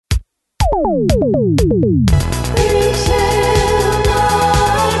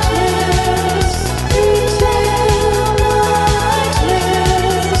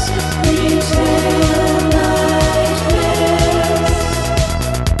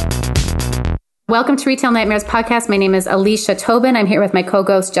Welcome to Retail Nightmares Podcast. My name is Alicia Tobin. I'm here with my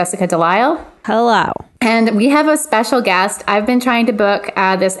co-ghost, Jessica Delisle. Hello. And we have a special guest. I've been trying to book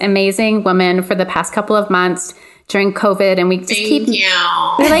this amazing woman for the past couple of months during COVID, and we just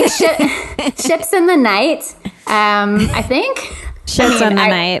we're like ships in the night. I think ships in the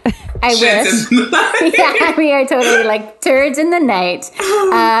night. I wish. Yeah, we are totally like turds in the night.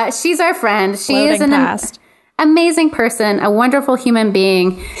 She's our friend. She is an amazing person, a wonderful human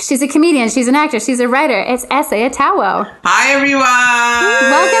being. She's a comedian. She's an actor. She's a writer. It's Ese Atawo. Hi, everyone.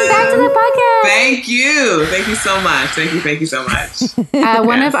 Welcome back to the podcast. Thank you. Thank you so much. Thank you so much.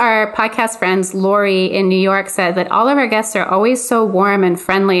 One of our podcast friends, Lori in New York, said that all of our guests are always so warm and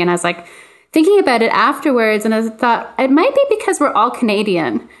friendly. And I was like thinking about it afterwards, and I thought it might be because we're all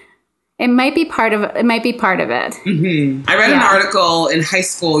Canadian. It might be part of it. Mm-hmm. I read an article in high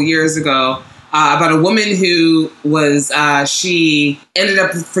school years ago about a woman who was, she ended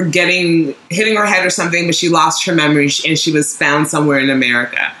up hitting her head or something, but she lost her memory and she was found somewhere in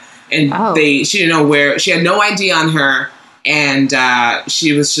America. And she didn't know where, she had no ID on her, and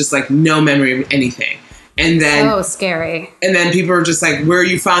she was just like no memory of anything. And then, scary. And then people were just like, where are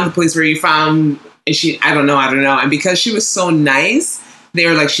you found? The place where you found, and I don't know. And because she was so nice, they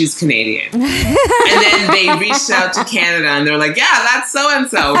were like, she's Canadian. And then they reached out to Canada and they're like, yeah, that's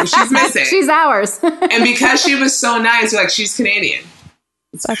so-and-so, but she's missing. She's ours. And because she was so nice, they're like, she's Canadian.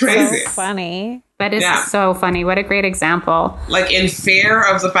 That's crazy. So funny. That is so funny. What a great example. Like, in fear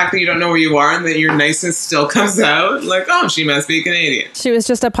of the fact that you don't know where you are and that your niceness still comes out, like, oh, she must be Canadian. She was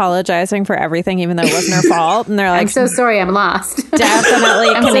just apologizing for everything, even though it wasn't her fault. And they're like, I'm so sorry, I'm lost. Definitely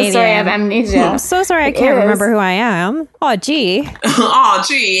I'm Canadian. so sorry, I have amnesia. I'm so sorry, I can't remember who I am. Oh, gee. Oh,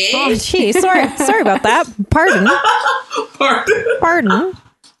 gee. Oh, gee. Sorry about that. Pardon.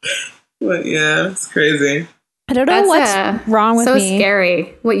 But yeah, it's crazy. I don't know what's wrong with me. So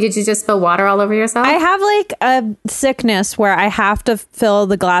scary. What, did you just spill water all over yourself? I have like a sickness where I have to fill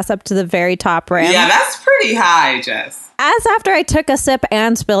the glass up to the very top rim. Yeah, that's pretty high, Jess. As after I took a sip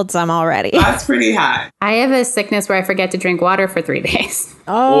and spilled some already. That's pretty high. I have a sickness where I forget to drink water for 3 days.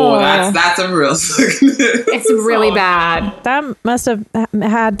 Oh, that's a real sickness. It's really bad. That must have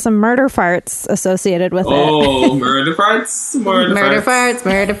had some murder farts associated with it. Oh, murder farts? Murder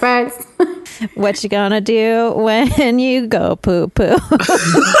farts. What you gonna do when you go poo-poo?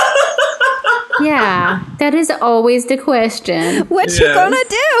 Yeah, that is always the question. What you gonna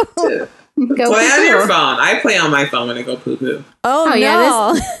do? Go play poo-poo. on your phone. I play on my phone when I go poo-poo. Oh no.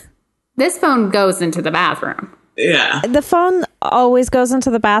 Yeah, this phone goes into the bathroom. Yeah. The phone always goes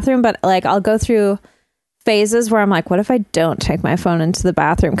into the bathroom, but like I'll go through phases where I'm like, what if I don't take my phone into the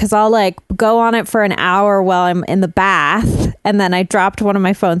bathroom? Because I'll like go on it for an hour while I'm in the bath, and then I dropped one of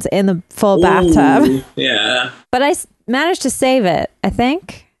my phones in the full bathtub. Yeah. But I managed to save it, I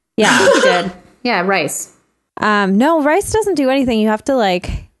think. Yeah. You did. Yeah, rice. No, rice doesn't do anything. You have to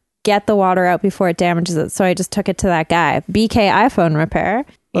like get the water out before it damages it. So I just took it to that guy, BK iPhone Repair.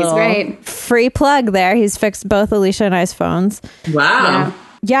 He's great. Free plug there. He's fixed both Alicia and I's phones. Wow.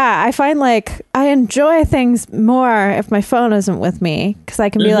 Yeah, I find like I enjoy things more if my phone isn't with me, because I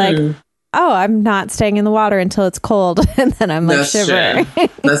can be like, oh, I'm not staying in the water until it's cold, and then I'm like shivering.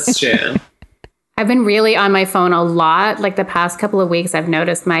 That's true. I've been really on my phone a lot. Like the past couple of weeks, I've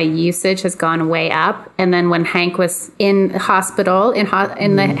noticed my usage has gone way up. And then when Hank was in hospital, in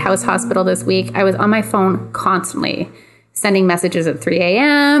the house hospital this week, I was on my phone constantly, sending messages at 3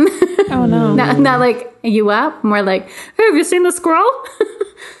 a.m. Oh, no. Not like, are you up? More like, hey, have you seen the squirrel?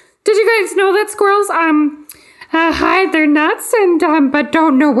 Did you guys know that squirrels hide their nuts and but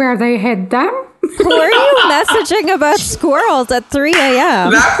don't know where they hid them? Who are you messaging about squirrels at 3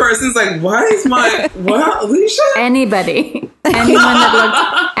 a.m.? That person's like, what, Alicia? Anybody.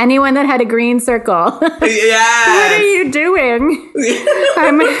 Anyone that had a green circle. Yeah. What are you doing?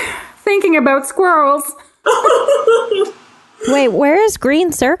 I'm thinking about squirrels. Wait, where is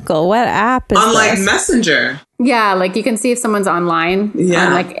Green Circle? What app is on like this? Messenger? Yeah, like you can see if someone's online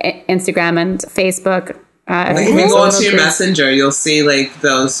on like Instagram and Facebook. Like if you go into your Messenger, you'll see like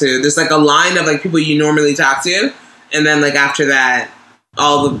those who there's like a line of like people you normally talk to, and then like after that,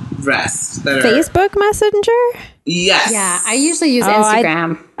 all the rest that are Facebook Messenger. Yes. Yeah, I usually use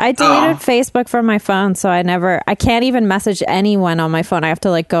Instagram. I deleted Facebook from my phone, so I can't even message anyone on my phone. I have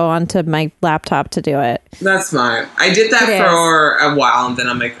to like go onto my laptop to do it. That's smart. I did that for a while, and then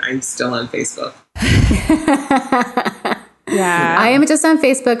I'm like, I'm still on Facebook. Yeah. I am just on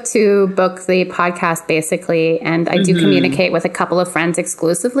Facebook to book the podcast, basically, and I do communicate with a couple of friends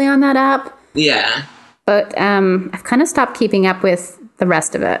exclusively on that app. Yeah. But I've kind of stopped keeping up with the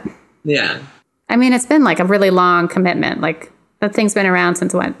rest of it. Yeah. I mean, it's been like a really long commitment. Like That thing's been around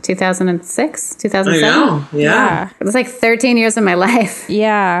since what, 2006, I 2007? know. Yeah. It was like 13 years of my life.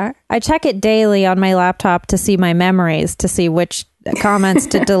 Yeah. I check it daily on my laptop to see my memories, to see which comments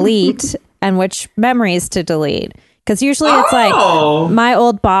to delete and which memories to delete. Because usually it's like my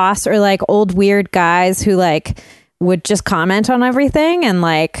old boss or like old weird guys who like would just comment on everything. And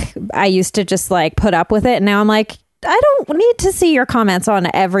like I used to just like put up with it. And now I'm like, I don't need to see your comments on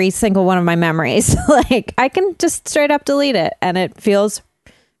every single one of my memories. Like I can just straight up delete it and it feels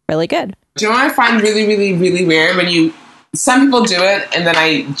really good. Do you know what I find really, really, really weird? Some people do it and then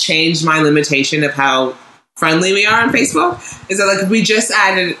I change my limitation of how friendly we are on Facebook. Is that like we just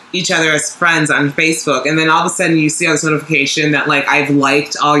added each other as friends on Facebook and then all of a sudden you see on this notification that like I've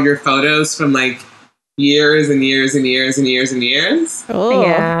liked all your photos from like years and years and years and years and years. Oh.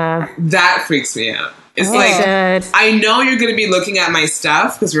 Yeah. That freaks me out. It's Good. I know you're going to be looking at my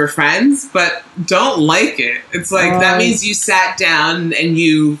stuff because we're friends, but don't like it. It's like, that means you sat down and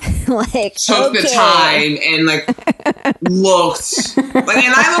you Like took the time and like looked. Like,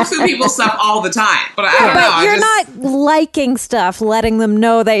 and I look through people's stuff all the time, but I don't know. But you're not liking stuff, letting them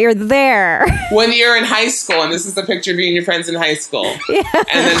know that you're there. When you're in high school, and this is the picture of you and your friends in high school, and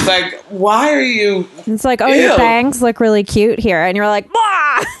then it's like, why are you? It's like, oh, your bangs look really cute here, and you're like,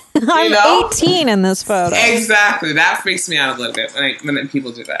 bah! I'm 18 in this photo. Exactly. That freaks me out a little bit when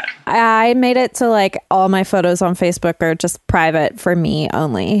people do that. I made it to like all my photos on Facebook are just private for me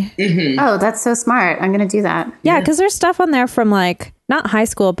only. Mm-hmm. Oh, that's so smart. I'm going to do that. Yeah, because there's stuff on there from like, not high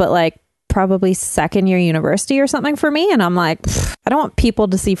school, but like probably second year university or something for me. And I'm like, I don't want people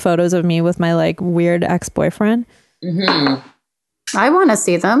to see photos of me with my like weird ex-boyfriend. Mm-hmm. I want to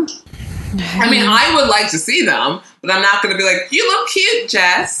see them. I mean, I would like to see them, but I'm not going to be like, you look cute,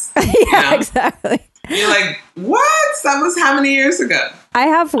 Jess. Yeah, exactly. You're like, what? That was how many years ago? I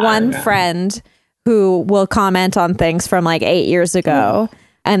have one friend who will comment on things from like 8 years ago.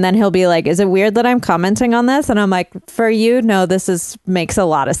 And then he'll be like, is it weird that I'm commenting on this? And I'm like, for you, no, makes a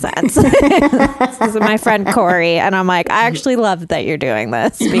lot of sense. This is my friend Corey. And I'm like, I actually love that you're doing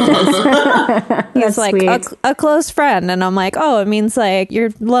this because he's like a close friend. And I'm like, oh, it means like you're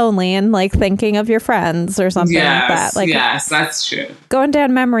lonely and like thinking of your friends or something like that. Like, yes, that's true. Going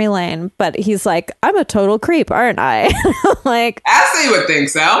down memory lane. But he's like, I'm a total creep, aren't I? Like, Ashley would think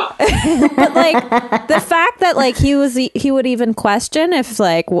so. But like the fact that like he would even question if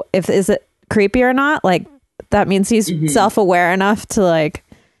is it creepy or not, like that means he's self-aware enough to like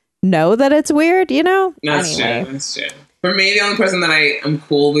know that it's weird, you know? That's true. For me, the only person that I am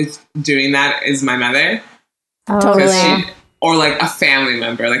cool with doing that is my mother. Totally. Or like a family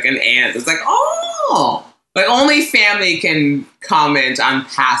member, like an aunt. It's like, oh, like only family can comment on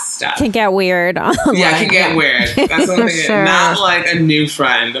past stuff. Can get weird. Yeah, can get weird. That's the only thing. Sure. Not like a new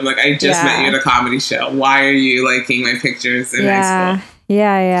friend. I'm like, I just met you at a comedy show. Why are you liking my pictures in high school?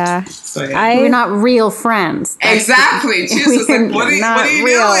 Yeah. So, yeah. We're not real friends. Exactly. She's just like, what are you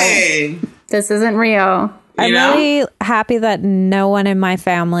doing? This isn't real. I'm really happy that no one in my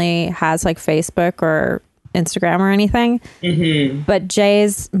family has like Facebook or Instagram or anything. Mm-hmm. But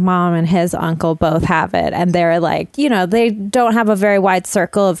Jay's mom and his uncle both have it. And they're like, they don't have a very wide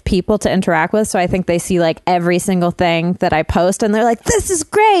circle of people to interact with. So I think they see like every single thing that I post and they're like, this is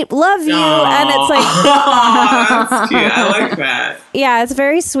great. Love you. Aww. And it's like, that's cute. I like that. Yeah, it's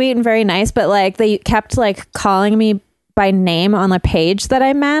very sweet and very nice. But like they kept like calling me by name on a page that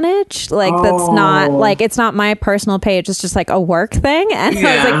I manage. Like that's not like, it's not my personal page. It's just like a work thing. And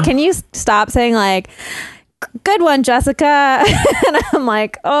I was like, can you stop saying like, good one, Jessica? And I'm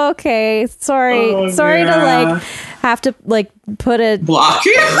like, okay, sorry to like have to like put a block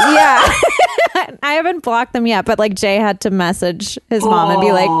you. Yeah. I haven't blocked them yet, but like Jay had to message his mom and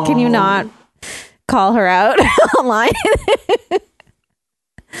be like, can you not call her out online?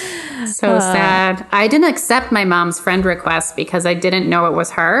 So sad. I didn't accept my mom's friend request because I didn't know it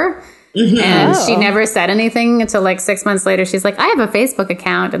was her. Mm-hmm. And she never said anything until like 6 months later. She's like, I have a Facebook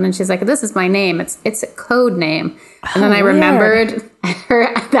account. And then she's like, this is my name. It's a code name. And then I remembered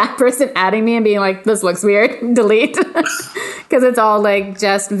that person adding me and being like, this looks weird. Delete. Because it's all like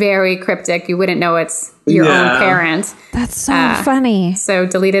just very cryptic. You wouldn't know it's your own parent. That's so funny. So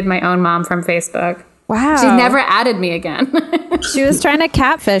deleted my own mom from Facebook. Wow. She never added me again. She was trying to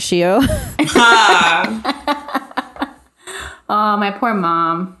catfish you. Oh, my poor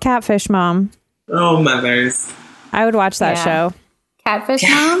mom. Catfish mom. Oh, mothers. I would watch that show. Catfish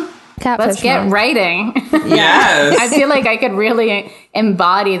mom? Catfish Let's get mom. writing. Yes. I feel like I could really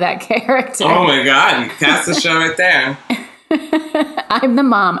embody that character. Oh my God. That's the show right there. I'm the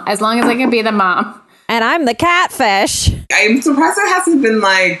mom, as long as I can be the mom. And I'm the catfish. I'm surprised there hasn't been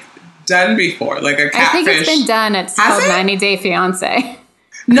like done before, like a catfish. I think it's been done. It's called 90 Day Fiance.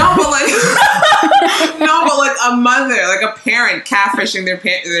 No, but like, a mother, like a parent catfishing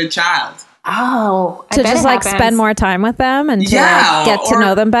their child. Oh, to just like spend more time with them and to like, get to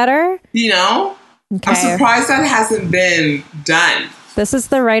know them better. You know, okay. I'm surprised that hasn't been done. This is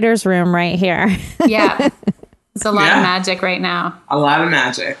the writer's room right here. Yeah, it's a lot of magic right now. A lot of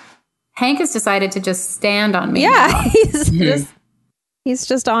magic. Hank has decided to just stand on me. Yeah, he's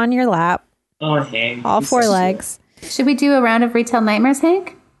just on your lap. Oh, Hank, all four legs. Should we do a round of retail nightmares,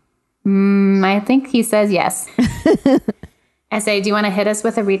 Hank? I think he says yes. S.A., do you want to hit us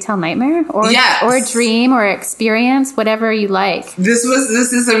with a retail nightmare? Or a dream or experience, whatever you like. This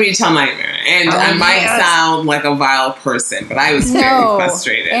is a retail nightmare. And I might sound like a vile person, but I was very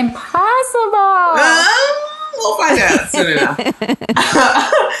frustrated. Impossible! We'll find out soon enough.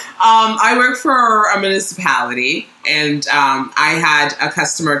 I work for a municipality, and I had a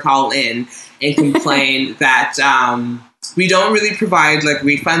customer call in and complain that we don't really provide like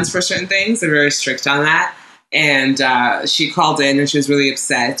refunds for certain things. They're very strict on that. And she called in and she was really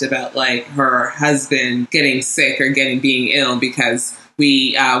upset about like her husband getting sick or being ill because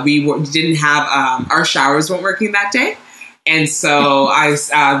we didn't have our showers weren't working that day. And so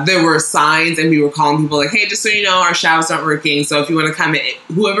there were signs and we were calling people like, hey, just so you know, our showers aren't working. So if you want to come in,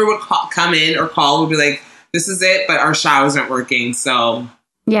 whoever would come in or call would be like, this is it, but our showers aren't working. So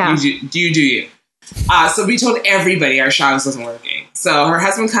you do you. So we told everybody our showers wasn't working. So her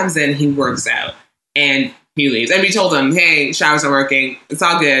husband comes in, he works out, and he leaves. And we told him, hey, showers are working. It's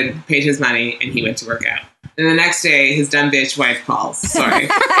all good. Paid his money, and he went to work out. And the next day, his dumb bitch wife calls. Sorry.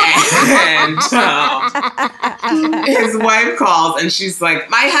 And his wife calls, and she's like,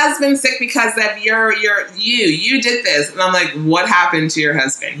 my husband's sick because of you did this. And I'm like, what happened to your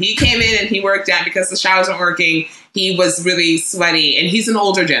husband? He came in and he worked out because the showers weren't working. He was really sweaty, and he's an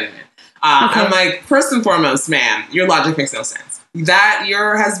older gentleman. I'm like, first and foremost, ma'am, your logic makes no sense. That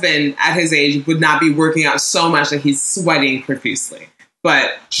your husband at his age would not be working out so much that he's sweating profusely.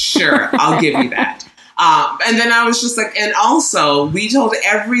 But sure, I'll give you that. And then I was just like, and also we told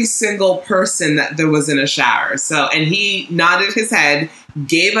every single person that there was in a shower. So, and he nodded his head,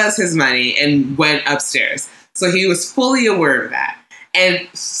 gave us his money and went upstairs. So he was fully aware of that. And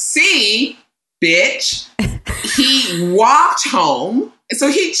see, bitch, he walked home. So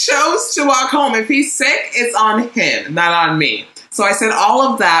he chose to walk home. If he's sick, it's on him, not on me. So I said all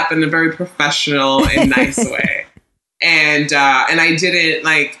of that, but in a very professional and nice way. And I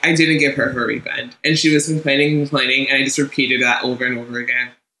didn't give her refund. And she was complaining, and I just repeated that over and over again.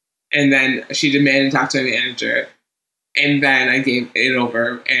 And then she demanded to talk to my manager. And then I gave it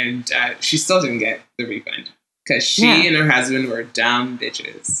over, and she still didn't get the refund. Because she and her husband were dumb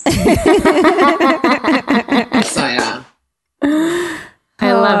bitches. So yeah.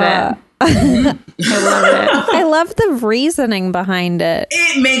 I love it. I love it. I love the reasoning behind it.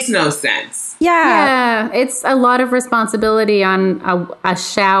 It makes no sense. Yeah. It's a lot of responsibility on a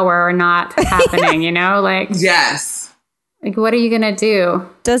shower not happening, you know? Like, yes. Like, what are you going to do?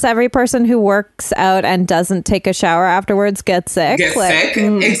 Does every person who works out and doesn't take a shower afterwards get sick? Sick?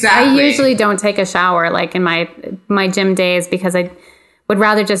 Exactly. I usually don't take a shower, like, in my gym days because I would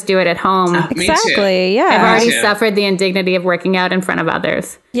rather just do it at home. Exactly, yeah. I've already suffered the indignity of working out in front of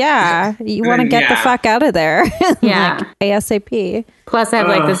others. Yeah, you want to get the fuck out of there. Yeah. Like, ASAP. Plus, I have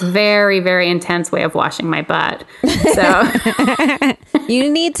like this very, very intense way of washing my butt. So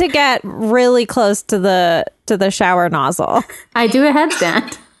you need to get really close to the shower nozzle. I do a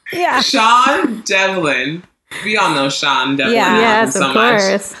headstand. Yeah. Sean Devlin. We all know Sean Devlin. Yeah. Yes, of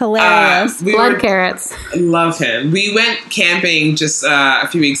course. Much. Hilarious. Blood carrots. Love him. We went camping just a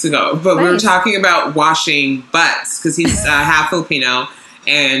few weeks ago, but we were talking about washing butts because he's half Filipino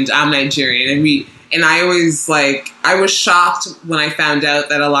and I'm Nigerian. And I always I was shocked when I found out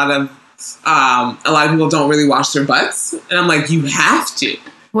that a lot of people don't really wash their butts. And I'm like, you have to.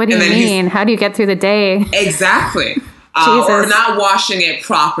 What do you mean? How do you get through the day? Exactly. Or not washing it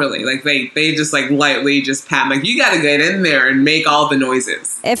properly. Like they just lightly just pat. Like, you got to get in there and make all the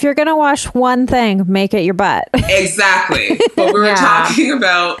noises. If you're going to wash one thing, make it your butt. Exactly. But we were talking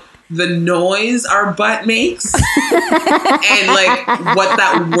about the noise our butt makes and what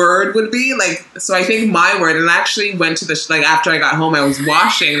that word would be. So I think my word, and I actually went to after I got home, I was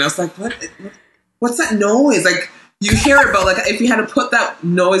washing and I was like, what's that noise? You hear it, but if you had to put that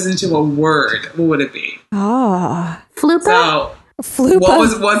noise into a word, what would it be? Oh. Flupa? So,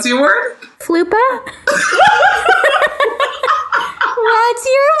 Flupa. What's your word? Flupa? What's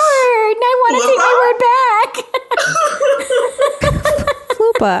your word? I want to take my word back.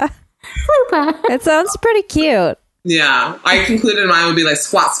 Flupa. Flupa. It sounds pretty cute. Yeah. I concluded mine would be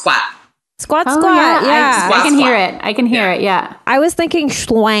squat, squat. Squat, Oh, squat. yeah. Yeah. I can Squat. hear it. I can hear it. Yeah. I was thinking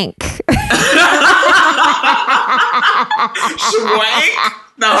schwank. Schwank?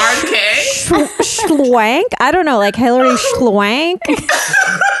 The hard K? Schwank? I don't know, like Hillary Schwank.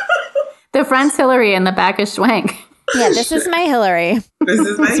 Oh. The front's Hillary and the back is Schwank. Yeah, this is my Hillary. This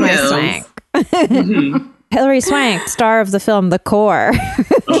is my My Hills. Swank. Hillary Swank, star of the film The Core.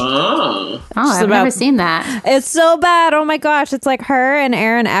 Oh. Oh, I've about- never seen that. It's so bad. Oh my gosh. It's like her and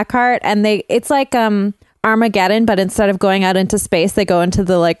Aaron Eckhart, and it's like Armageddon, but instead of going out into space, they go into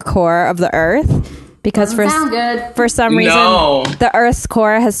the like core of the Earth. Because Sound good. for some reason No. the Earth's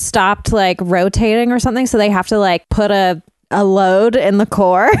core has stopped like rotating or something, so they have to like put a load in the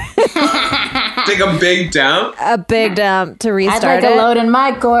core, Take a big dump. a big dump to I'd restart like it. a load in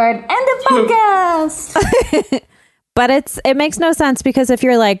my cord. End of podcast. But it makes no sense because if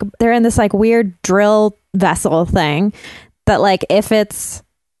you're like, they're in this like weird drill vessel thing that like if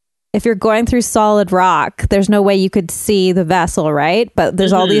you're going through solid rock, there's no way you could see the vessel, right? But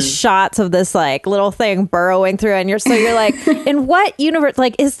there's all these shots of this like little thing burrowing through, and you're like, in what universe?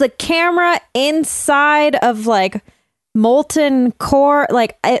 Like, is the camera inside of like molten core?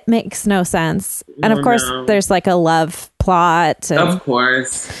 Like, it makes no sense. And of Oh, course, no. there's like a love plot. And Of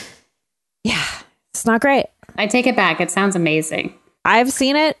course. yeah, it's not great. I take it back. It sounds amazing. I've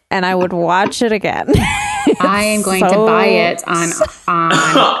seen it, and I would watch it again. I am going to so buy it on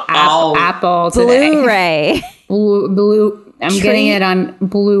Oh. Apple today. Blu-ray. Blue. I'm getting Treat. it on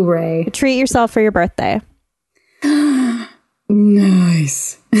Blu-ray. Treat yourself for your birthday.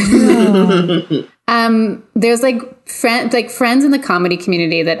 Nice. There's friends in the comedy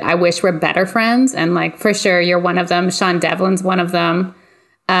community that I wish were better friends, and like for sure you're one of them. Sean Devlin's one of them.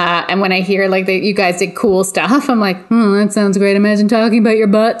 And when I hear like that you guys did cool stuff, I'm like, that sounds great. Imagine talking about your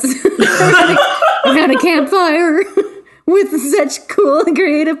butts around a campfire with such cool and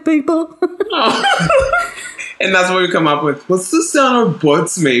creative people. And that's what we come up with. What's the sound our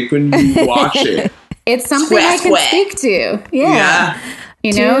butts make when you watch it? It's something I can Squack, squack. speak to. Yeah.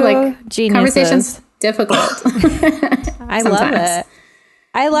 You know, Two like geniuses. conversation's difficult. I love Sometimes. it.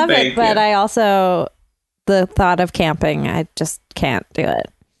 I love Thank it, but you. I also, the thought of camping, I just can't do it.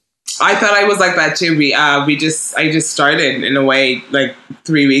 I thought I was like that too. I just started in a way like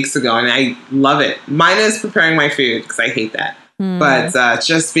 3 weeks ago, and I love it. Mine is preparing my food because I hate that. But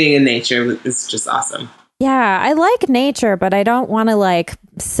just being in nature is just awesome. Yeah, I like nature, but I don't want to like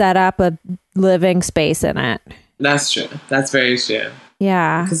set up a living space in it. That's true. That's very true.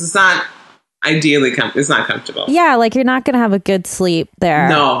 Yeah. Because it's not ideally it's not comfortable. Yeah, like you're not going to have a good sleep there.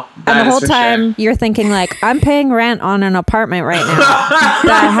 No, And that the is whole for time sure. you're thinking like, I'm paying rent on an apartment right now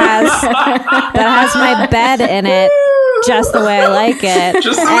that has my bed in it just the way I like it.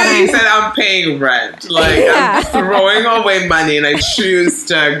 Just the And way you I- said I'm paying rent. Like, Yeah. I'm throwing away money and I choose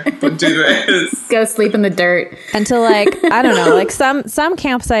to do this. Go sleep in the dirt. until like, I don't know, like some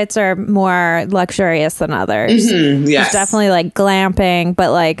campsites are more luxurious than others. Yes. There's definitely like glamping,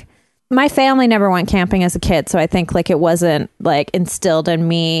 but like my family never went camping as a kid, so I think like it wasn't like instilled in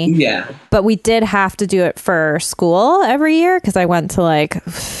me. Yeah. But we did have to do it for school every year because I went to like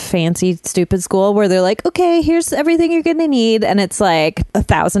fancy stupid school where they're like, okay, here's everything you're gonna need, and it's like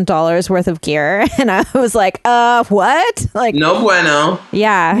 $1,000 worth of gear, and I was like, what? Like, No bueno.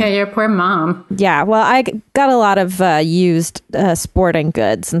 yeah, Yeah, your poor mom. yeah. Well, I got a lot of used sporting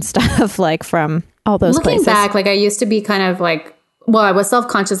goods and stuff like from all those Looking places. back, like I used to be kind of like, well, I was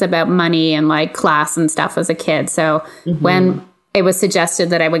self-conscious about money and like class and stuff as a kid. So when it was suggested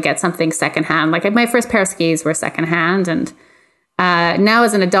that I would get something secondhand, like my first pair of skis were secondhand. And now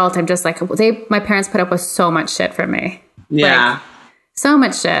as an adult, I'm just like, my parents put up with so much shit for me. Yeah. So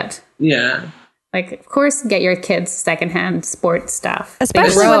much shit. Yeah. Like, of course, get your kids secondhand sports stuff. They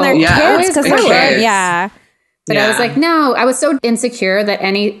Especially when they're grow. Yeah. kids, because Always they're kids. yeah. But I was like, no, I was so insecure that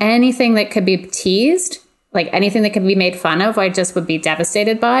anything that could be teased, like anything that could be made fun of, I just would be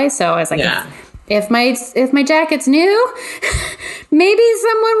devastated by. So I was like, Yeah. if my jacket's new, maybe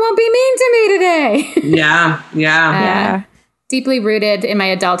someone won't be mean to me today. Yeah. Yeah. Yeah. Deeply rooted in my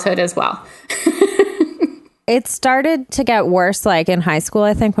adulthood as well. It started to get worse like in high school,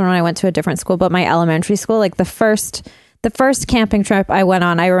 I think, when I went to a different school, but my elementary school, like the first camping trip I went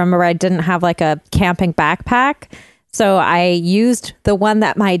on, I remember I didn't have like a camping backpack. So I used the one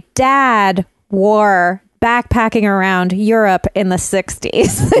that my dad wore backpacking around Europe in the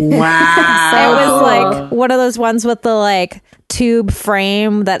 60s. Wow. It was like one of those ones with the like tube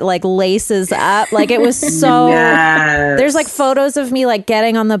frame that like laces up. Like it was so there's like photos of me like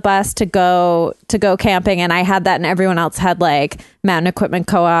getting on the bus to go camping, and I had that, and everyone else had like Mountain Equipment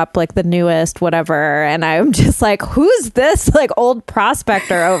Co-op, like the newest whatever, and I'm just like, who's this like old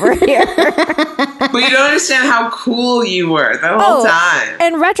prospector over here? But you don't understand how cool you were the whole time.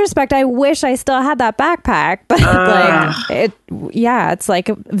 In retrospect, I wish I still had that backpack, but it's like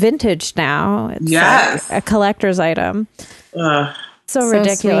vintage now. It's like a collector's item. So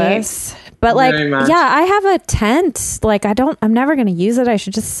ridiculous. Sweet. But like, I have a tent. Like, I'm never going to use it. I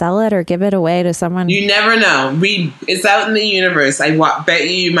should just sell it or give it away to someone. You never know. It's out in the universe. I bet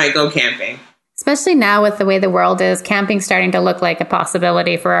you might go camping. Especially now with the way the world is, camping's starting to look like a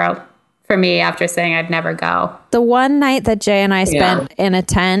possibility for me after saying I'd never go. The one night that Jay and I spent in a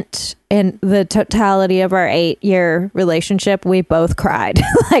tent in the totality of our 8-year relationship, we both cried.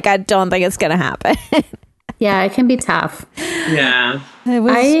 Like, I don't think it's going to happen. Yeah, it can be tough. Yeah.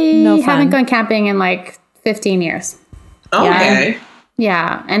 I haven't gone camping in like 15 years. Okay.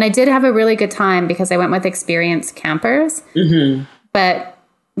 Yeah. And I did have a really good time because I went with experienced campers. Mm-hmm. But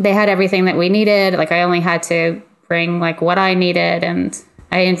they had everything that we needed. Like, I only had to bring like what I needed, and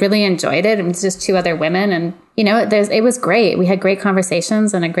I really enjoyed it. It was just 2 other women, and it was great. We had great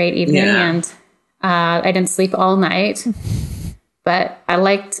conversations and a great evening, and I didn't sleep all night, but I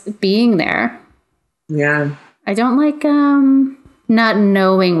liked being there. Yeah. I don't like not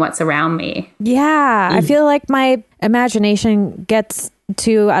knowing what's around me. Yeah. I feel like my imagination gets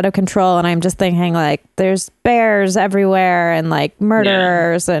too out of control, and I'm just thinking like there's bears everywhere and like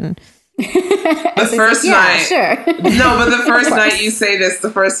murderers and the first night. Sure. No, but the first night you say this,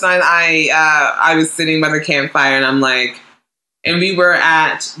 the first night I was sitting by the campfire, and I'm like, and we were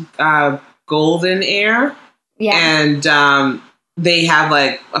at Golden Air. Yeah. And they have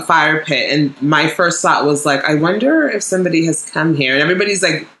like a fire pit, and my first thought was like, I wonder if somebody has come here, and everybody's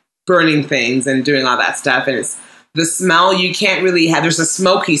like burning things and doing all that stuff, and it's the smell you can't really have. There's a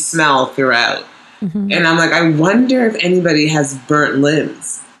smoky smell throughout, and I'm like, I wonder if anybody has burnt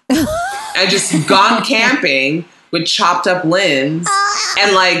limbs. I just gone camping with chopped up limbs,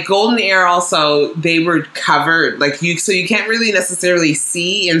 and like Golden Air also, they were covered so you can't really necessarily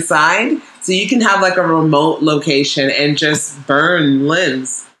see inside. So you can have like a remote location and just burn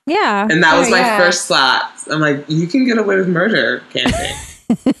limbs. Yeah. And that was my first thought. I'm like, you can get away with murder camping.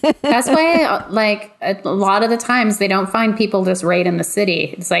 That's why, like, a lot of the times they don't find people just right in the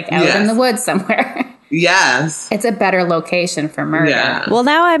city. It's like out in the woods somewhere. Yes. It's a better location for murder. Yeah. Well,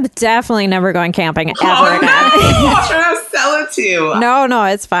 now I'm definitely never going camping ever again. I'm trying to sell it to you. No,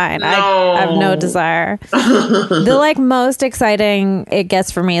 it's fine. No. I have no desire. The like most exciting it gets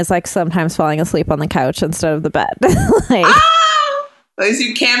for me is like sometimes falling asleep on the couch instead of the bed. Like, at least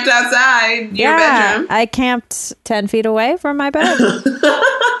you camped outside your bedroom. I camped 10 feet away from my bed.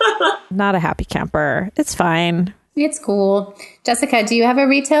 Not a happy camper. It's fine. It's cool. Jessica, do you have a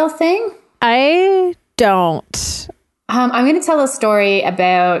retail thing? I don't. I'm going to tell a story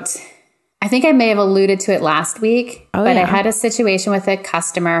about, I think I may have alluded to it last week, I had a situation with a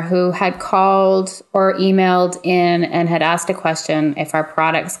customer who had called or emailed in and had asked a question if our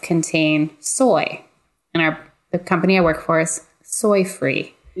products contain soy. And the company I work for is soy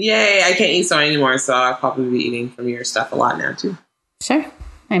free. Yay, I can't eat soy anymore, so I'll probably be eating from your stuff a lot now too. Sure.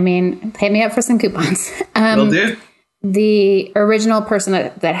 I mean, hit me up for some coupons. Will do. The original person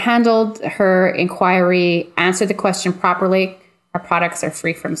that handled her inquiry answered the question properly. Our products are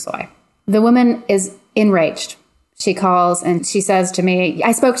free from soy. The woman is enraged. She calls and she says to me,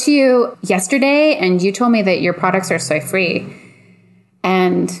 I spoke to you yesterday and you told me that your products are soy free.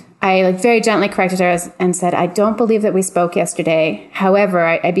 And I very gently corrected her and said, I don't believe that we spoke yesterday. However,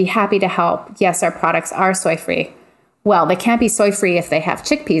 I'd be happy to help. Yes, our products are soy free. Well, they can't be soy free if they have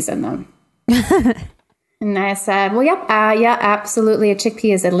chickpeas in them. And I said, well, yeah, absolutely. A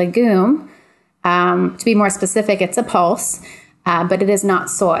chickpea is a legume. To be more specific, it's a pulse, but it is not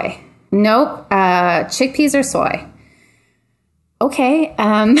soy. Nope, chickpeas are soy. Okay.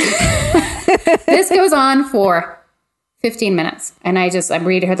 This goes on for 15 minutes. And I'm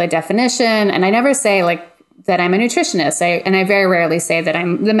reading her the definition, and I never say like that I'm a nutritionist. I very rarely say that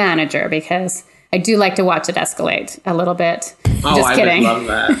I'm the manager because I do like to watch it escalate a little bit. Oh, just kidding. I would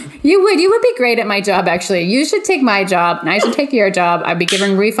love that. You would be great at my job, actually. You should take my job, and I should take your job. I'd be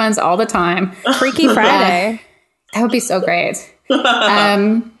giving refunds all the time. Freaky Friday. That would be so great.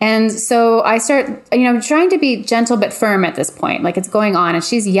 And so I start, trying to be gentle but firm at this point. Like, it's going on, and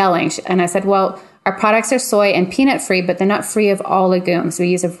she's yelling. And I said, well, our products are soy and peanut free, but they're not free of all legumes. We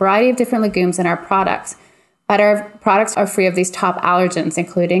use a variety of different legumes in our products. But our products are free of these top allergens,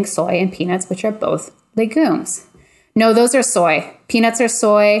 including soy and peanuts, which are both legumes. No, those are soy. Peanuts are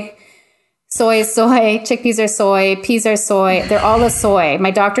soy. Soy is soy. Chickpeas are soy. Peas are soy. They're all a soy.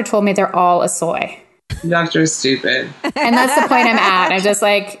 My doctor told me they're all a soy. Doctor is stupid. And that's the point I'm at. I'm just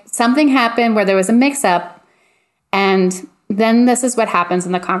like, something happened where there was a mix-up, and then this is what happens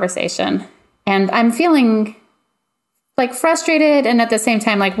in the conversation. And I'm feeling like frustrated, and at the same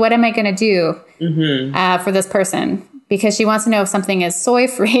time, like, what am I going to do for this person? Because she wants to know if something is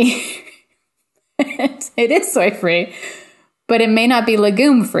soy-free. It is soy-free, but it may not be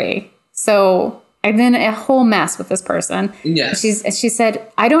legume-free. So I've been a whole mess with this person. Yes. She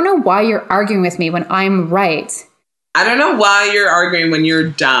said, I don't know why you're arguing with me when I'm right. I don't know why you're arguing when you're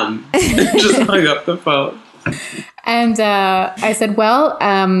dumb. Just hung up the phone. And I said, well,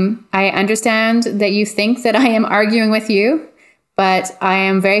 I understand that you think that I am arguing with you, but I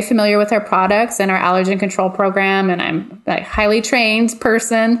am very familiar with our products and our allergen control program, and I'm a highly trained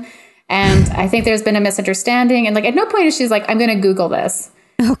person. And I think there's been a misunderstanding. And like, at no point is she's like, I'm going to Google this.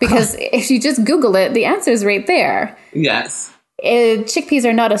 Oh, because if you just Google it, the answer is right there. Yes. Chickpeas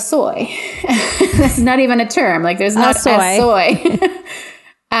are not a soy. That's not even a term. Like, there's not a soy.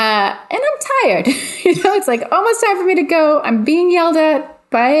 And I'm tired. It's like almost time for me to go. I'm being yelled at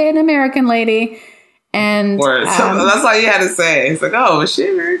by an American lady. And that's all you had to say. It's like, oh, is she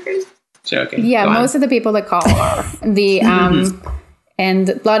American? Joking. Yeah, most of the people that call are. And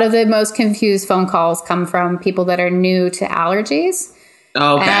a lot of the most confused phone calls come from people that are new to allergies.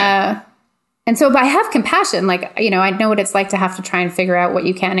 Okay. And so I have compassion. Like, I know what it's like to have to try and figure out what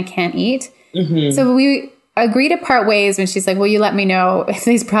you can and can't eat. Mm-hmm. So we agree to part ways when she's like, will you let me know if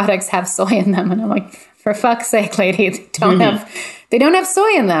these products have soy in them? And I'm like, for fuck's sake, lady, they don't have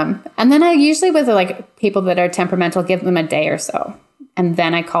soy in them. And then I usually, with like people that are temperamental, give them a day or so. And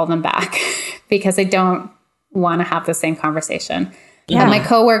then I call them back because I don't want to have the same conversation. Yeah. And my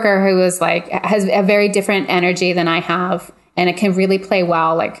coworker, who is like, has a very different energy than I have, and it can really play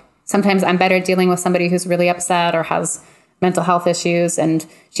well. Like, sometimes I'm better at dealing with somebody who's really upset or has mental health issues, and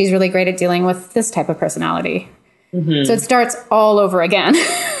she's really great at dealing with this type of personality. Mm-hmm. So it starts all over again.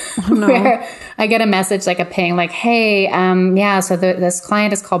 Oh, no. Where I get a message, like a ping, like, hey, so this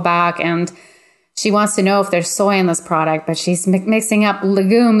client has called back and she wants to know if there's soy in this product, but she's mixing up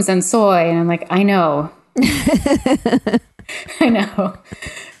legumes and soy. And I'm like, I know. I know.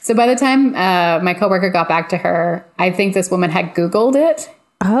 So by the time my coworker got back to her, I think this woman had Googled it.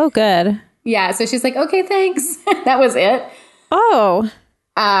 Oh, good. Yeah. So she's like, okay, thanks. That was it. Oh.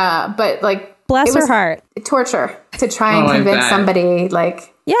 But like, bless her heart. Torture to try and convince somebody.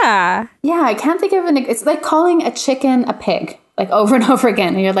 Like, yeah. I can't think of it's like calling a chicken a pig, like over and over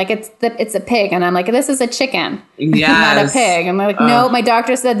again. And you're like, it's a pig. And I'm like, this is a chicken, not a pig. And they're like, no, my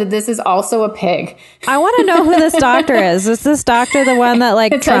doctor said that this is also a pig. I want to know who this doctor is. Is this doctor the one that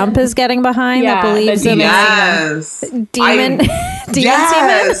like Trump is getting behind, that believes in demon?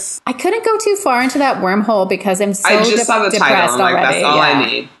 Yes. I couldn't go too far into that wormhole because I'm so I just saw the depressed title. already. That's all I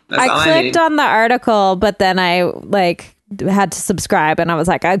need. I clicked on the article, but then I like had to subscribe, and I was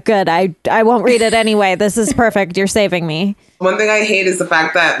like, oh, good. I won't read it anyway. This is perfect. You're saving me. One thing I hate is the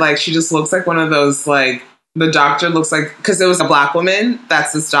fact that like she just looks like one of those, like, the doctor looks like, because it was a black woman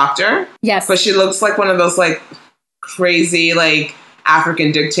that's this doctor. Yes. But she looks like one of those like crazy like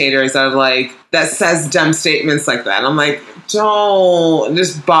African dictators that says dumb statements like that. I'm like, don't. It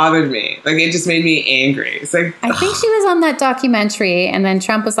just bothered me. Like, it just made me angry. It's like, I think she was on that documentary, and then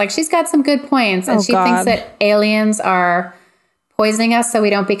Trump was like, she's got some good points, and she thinks that aliens are poisoning us so we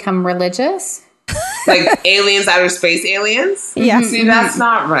don't become religious. Like aliens, outer space aliens? Yeah. See, that's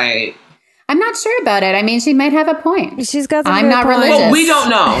not right. I'm not sure about it. I mean, she might have a point. She's got some I'm not religious. Well, we don't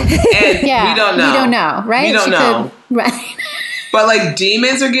know. And we don't know. We don't know, right? We don't know. Right. But like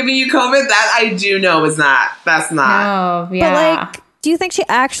demons are giving you COVID, that I do know is not. That's not. Oh, yeah. But like, do you think she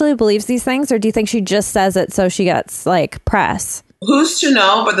actually believes these things, or do you think she just says it so she gets like press? Who's to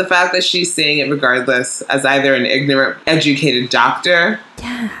know? But the fact that she's saying it regardless as either an ignorant, educated doctor,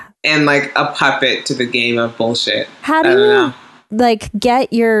 and like a puppet to the game of bullshit. How do you like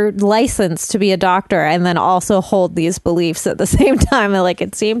get your license to be a doctor and then also hold these beliefs at the same time? Like,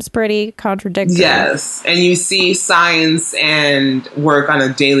 it seems pretty contradictory. Yes. And you see science and work on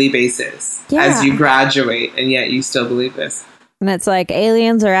a daily basis as you graduate, and yet you still believe this. And it's like,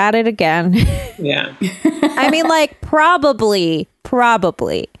 aliens are at it again. Yeah. I mean, like, probably.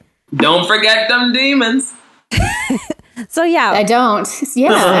 Don't forget them demons. So, yeah. I don't.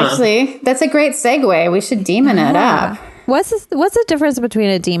 Yeah, actually, that's a great segue. We should demon it up. What's the difference between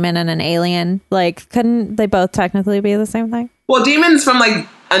a demon and an alien? Like, couldn't they both technically be the same thing? Well, demons from like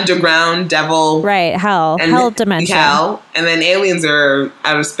underground, devil, right? Hell dimension. Hell, and then aliens are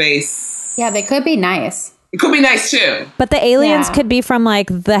outer space. Yeah, they could be nice. It could be nice too. But the aliens Yeah. could be from like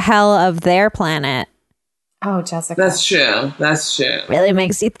the hell of their planet. Oh, Jessica. That's true. That's true. Really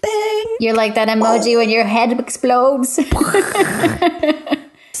makes you think. You're like that emoji when your head explodes.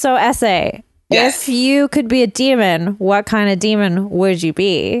 So, essay. Yes. If you could be a demon, what kind of demon would you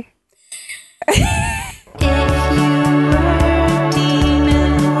be?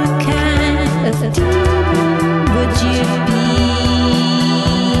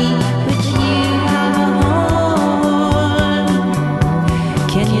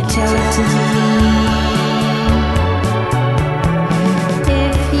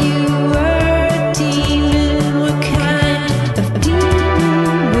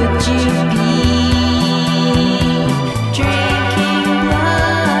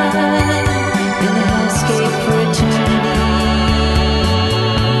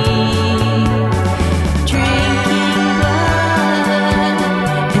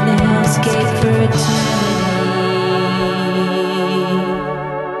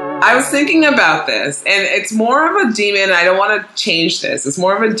 I was thinking about this, and it's more of a demon. I don't want to change this. It's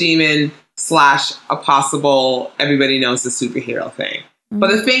more of a demon / a possible everybody knows the superhero thing.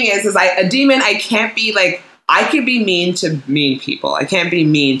 But the thing is a demon, I can't be like, I could be mean to mean people. I can't be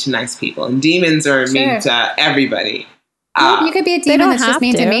mean to nice people. And demons are mean to everybody. You could be a demon that's just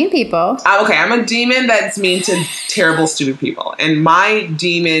mean to mean people. Okay, I'm a demon that's mean to terrible, stupid people. And my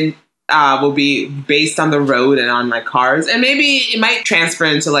demon will be based on the road and on my cars. And maybe it might transfer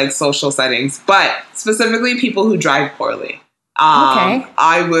into like social settings, but specifically people who drive poorly. Okay.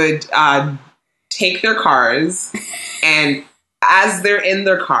 I would take their cars and as they're in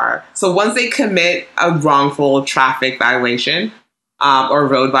their car. So once they commit a wrongful traffic violation or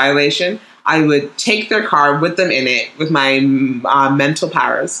road violation, I would take their car with them in it with my mental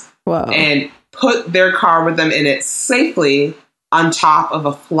powers. Whoa. And put their car with them in it safely on top of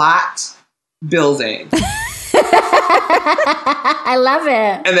a flat building. I love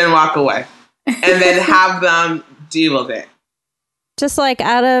it. And then walk away. And then have them deal with it. Just like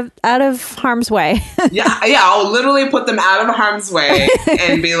out of harm's way. Yeah, I'll literally put them out of harm's way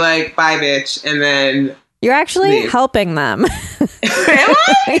and be like, bye, bitch. And then You're actually leave. helping them. Am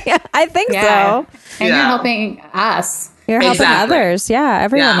I? Yeah, I think so. And you're helping us. You're helping Exactly. others. Yeah,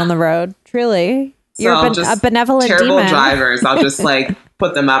 everyone Yeah. on the road. Truly. You're So a just benevolent terrible demon. drivers. I'll just like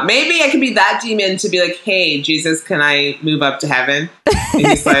put them up. Maybe I could be that demon to be like, hey, Jesus, can I move up to heaven? And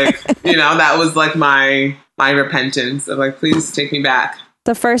he's like, that was like my repentance of like, please take me back.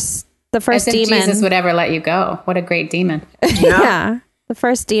 The first As if demon. Jesus would ever let you go. What a great demon. Yeah. The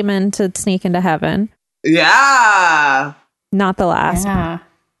first demon to sneak into heaven. Yeah. Not the last. Yeah.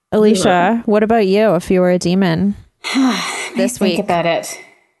 Alicia, what about you if you were a demon this week? Think about it.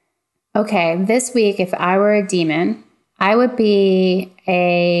 Okay, this week, if I were a demon, I would be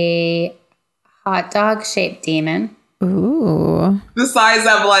a hot dog shaped demon. Ooh. The size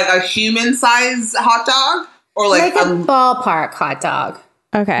of like a human size hot dog? Or like, Like a ballpark hot dog.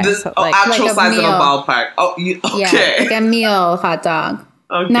 Okay. the So like, actual like a size of a meal. ballpark. Oh, Yeah, okay. like a meal hot dog.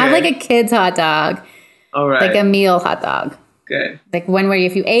 Okay. Not like a kid's hot dog, All right. like a meal hot dog. Good. Like one where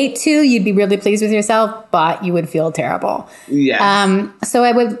if you ate two, you'd be really pleased with yourself, but you would feel terrible. Yes. So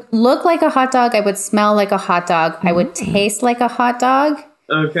I would look like a hot dog. I would smell like a hot dog. I would taste like a hot dog.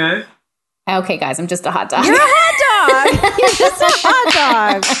 Okay. Okay, guys, I'm just a hot dog. you're a hot dog. You're just a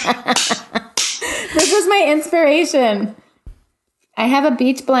hot dog. This was my inspiration. I have a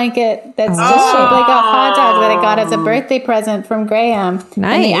beach blanket that's just shaped like a hot dog that I got as a birthday present from Graham. And the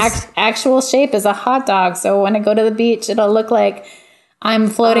Nice. actual shape is a hot dog. So when I go to the beach, it'll look like I'm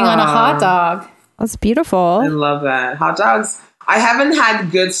floating on a hot dog. That's I beautiful. love that. Hot dogs. I haven't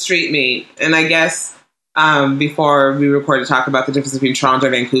had good street meat. And I guess before we recorded, talk about the difference between Toronto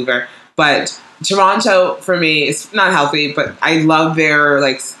and Vancouver. But Toronto, for me, is not healthy, but I love their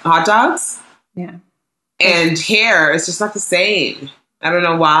like hot dogs. Yeah. And here, it's just not the same. I don't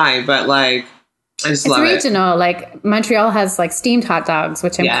know why, but like, I just It's love it. regional. Like Montreal has like steamed hot dogs,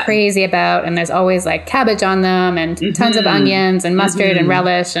 which I'm Yeah. crazy about. And there's always like cabbage on them and tons of onions and mustard and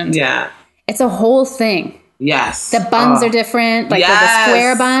relish. And Yeah. it's a whole thing. Yes. The buns are different. Like they're the Yes.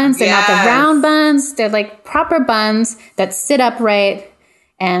 square buns. They're not Yes. the round buns. They're like proper buns that sit upright.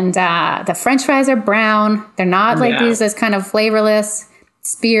 And the French fries are brown. They're not like Yeah. these as kind of flavorless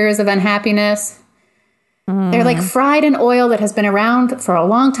spears of unhappiness. They're like fried in oil that has been around for a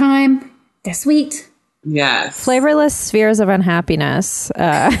long time. They're sweet. Yes. Flavorless spheres of unhappiness.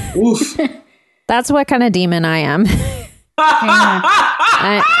 Oof. That's what kind of demon I am.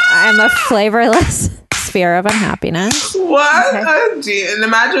 I'm a flavorless sphere of unhappiness. What? And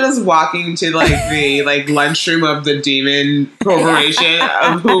imagine us walking to like the like lunchroom of the demon corporation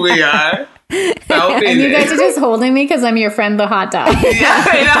of who we are. And you guys are just holding me because I'm your friend, the hot dog. Yeah,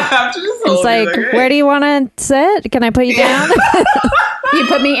 I know. I'm just It's like, hey. where do you want to sit? Can I put you down? You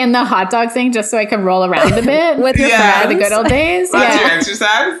put me in the hot dog thing just so I can roll around a bit With your Yeah. for the friends good old days. That's your Yeah,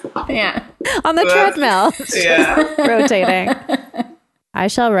 exercise? yeah. on the treadmill. Yeah. Rotating. I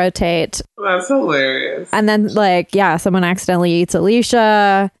shall rotate. That's hilarious. And then, like, yeah, someone accidentally eats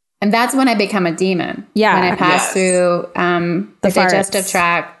Alicia. And that's when I become a demon. Yeah. When I pass Yes. through the farts. digestive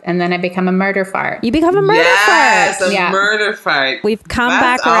tract, and then I become a murder fart. You become a murder Yes, fart. a Yeah. murder fart. We've come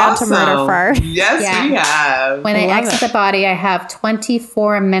That's back around to murder awesome. fart. Yes, Yeah. we have. When I love exit it. the body, I have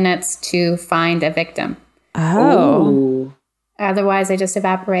 24 minutes to find a victim. Oh. Ooh. Otherwise, I just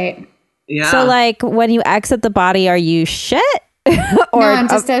evaporate. Yeah. So, like, when you exit the body, are you shit? No, I'm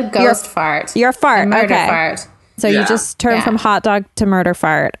just a ghost fart. You're a fart. A murder Okay. fart. So you Yeah. just turn Yeah. from hot dog to murder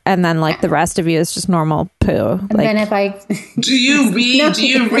fart, and then like the rest of you is just normal poo. And then if I... do you read? Do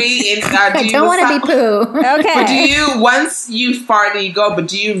you read? In, do I you don't want to be poo. Okay. But do you once you fart and you go? But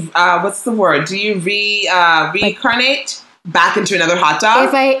do you? What's the word? Do you reincarnate back into another hot dog?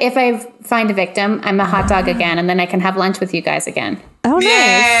 If I find a victim, I'm a hot dog again, and then I can have lunch with you guys again. Oh, nice.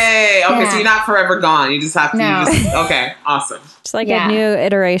 Yay! Okay, Yeah. so you're not forever gone. You just have to. No. Okay, awesome. Just like Yeah. a new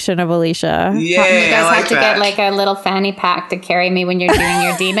iteration of Alicia. Yay! You guys I like have to that. get like a little fanny pack to carry me when you're doing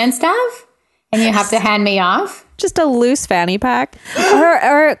your demon stuff, and you have to hand me off. Just a loose fanny pack.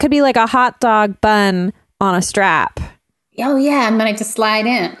 or it could be like a hot dog bun on a strap. Oh yeah, and then I just slide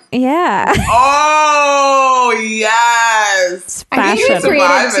in. Yeah. Oh yes! I think we Fashion. Survive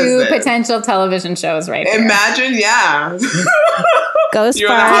created as two this. potential television shows right here. Imagine, yeah. Ghost You're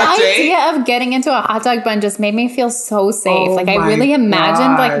the fart. hot- The Jay? idea of getting into a hot dog bun just made me feel so safe. Oh like I my really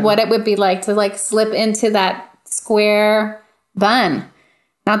imagined God. like what it would be like to like slip into that square bun.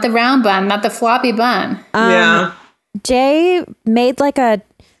 Not the round bun, not the floppy bun. Yeah. Jay made like a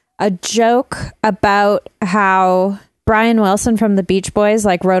joke about how Brian Wilson from the Beach Boys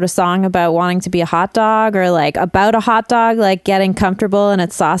like wrote a song about wanting to be a hot dog, or like about a hot dog like getting comfortable in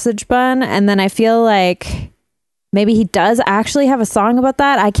its sausage bun. And then I feel like maybe he does actually have a song about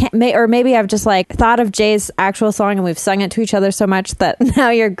that. I can't, or maybe I've just like thought of Jay's actual song and we've sung it to each other so much that now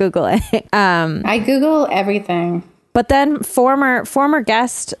you're Googling. I Google everything. But then former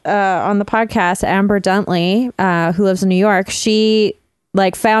guest on the podcast, Amber Duntley, who lives in New York, she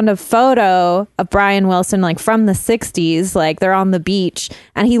like found a photo of Brian Wilson like from the 60s, like they're on the beach,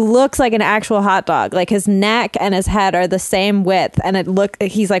 and he looks like an actual hot dog. Like his neck and his head are the same width, and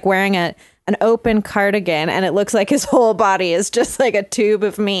he's like wearing an open cardigan, and it looks like his whole body is just like a tube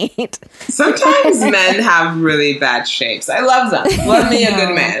of meat. Sometimes men have really bad shapes. I love them. Love me a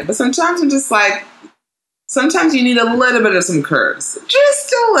good man. But sometimes I'm just like, sometimes you need a little bit of some curves.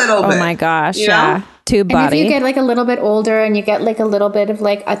 Just a little bit. Oh my gosh, You yeah. know? Tube And body. if you get like a little bit older and you get like a little bit of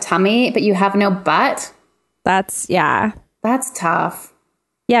like a tummy, but you have no butt, That's that's tough.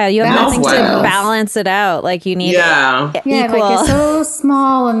 Yeah, you have That's nothing to well. balance it out. Like you need Yeah. Yeah, equal. like you're so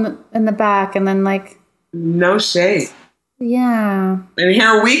small in the back, and then like No shape. yeah, And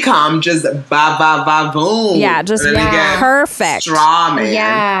here we come, just boom. Yeah, just And then we get perfect. Straw man.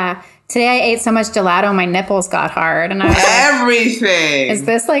 yeah. Today I ate so much gelato, my nipples got hard, and I was like, Everything. "Is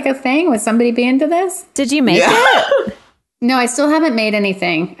this like a thing? Would somebody be into this?" Did you make Yeah. it? No, I still haven't made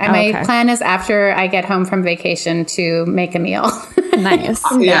anything. And Okay. my plan is after I get home from vacation to make a meal. Nice.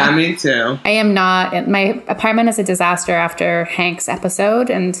 Yeah, me too. I am not. My apartment is a disaster after Hank's episode,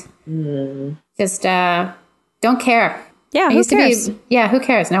 and just don't care. Yeah, I who used cares? to be. Yeah, who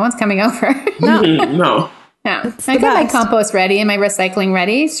cares? No one's coming over. No. Yeah, I got my best. compost ready and my recycling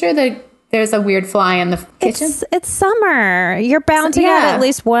ready. Sure, there's a weird fly in the kitchen. It's summer. You're bound to get Yeah. at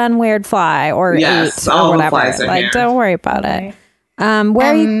least one weird fly or Yes, 8 all or the whatever. flies are Like, here. don't worry about it.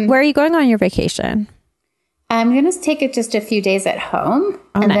 Where are you going on your vacation? I'm going to take it just a few days at home.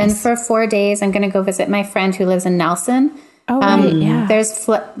 Oh, and then nice. for 4 days, I'm going to go visit my friend who lives in Nelson. Oh, right, yeah. There's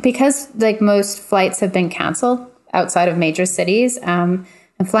because like most flights have been canceled outside of major cities. I'm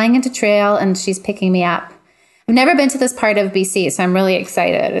flying into Trail, and she's picking me up. I've never been to this part of BC, so I'm really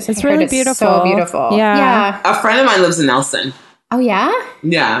excited. It's really beautiful. So beautiful. Yeah. Yeah. A friend of mine lives in Nelson. Oh yeah.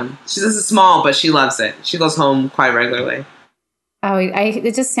 Yeah. She lives small, but she loves it. She goes home quite regularly. Oh,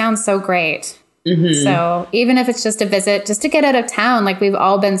 it just sounds so great. Mm-hmm. So even if it's just a visit, just to get out of town, like we've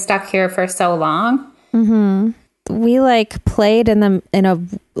all been stuck here for so long. We like played in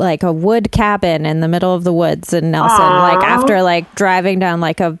a wood cabin in the middle of the woods in Nelson. Aww. Like after like driving down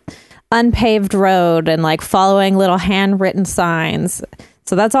like a unpaved road and like following little handwritten signs.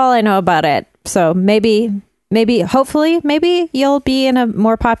 So that's all I know about it. So maybe hopefully you'll be in a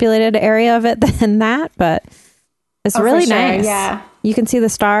more populated area of it than that, but it's Oh, really for sure. nice. Yeah. You can see the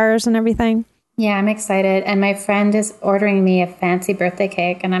stars and everything. Yeah, I'm excited. And my friend is ordering me a fancy birthday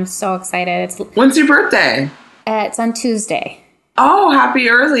cake, and I'm so excited. When's your birthday? It's on Tuesday. Oh, happy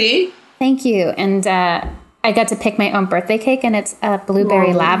early. Thank you. And I got to pick my own birthday cake, and it's a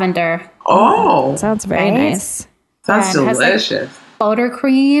blueberry lavender. Oh. Sounds very Right? nice. Sounds And it has, like, delicious.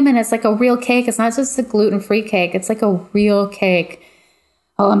 buttercream, and it's like a real cake. It's not just a gluten-free cake. It's like a real cake.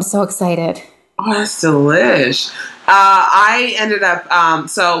 Oh, I'm so excited. Oh, that's delish. I ended up,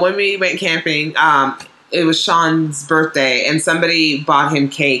 so when we went camping, it was Sean's birthday, and somebody bought him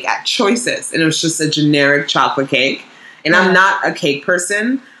cake at Choices, and it was just a generic chocolate cake. And I'm not a cake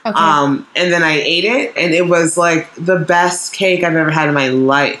person. Okay. And then I ate it, and it was like the best cake I've ever had in my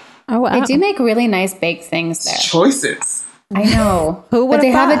life. Oh, wow. They do make really nice baked things there. Choices. I know. Who but would've they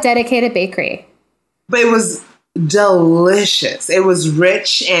have thought? a dedicated bakery. But it was delicious. It was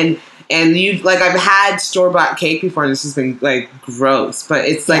rich, and you, like, I've had store-bought cake before, and it's just been like gross, but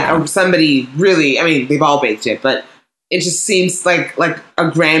it's like somebody really, I mean, they've all baked it, but it just seems like a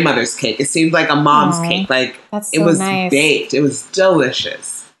grandmother's cake. It seemed like a mom's cake. Like, That's it so was nice. baked. It was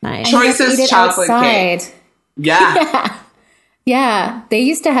delicious. Nice. And you have to Choices eat it chocolate outside. cake. Yeah. Yeah, they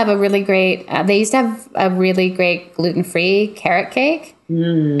used to have a really great. Gluten-free carrot cake,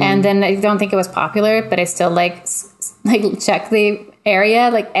 and then I don't think it was popular, but I still like check the area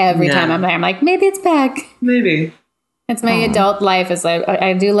like every time I'm there. I'm like, maybe it's back. Maybe. It's my adult life. Is like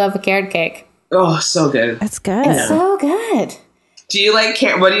I do love a carrot cake. Oh, so good. That's good. It's so good. Do you like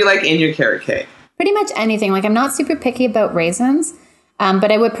what do you like in your carrot cake? Pretty much anything. Like I'm not super picky about raisins,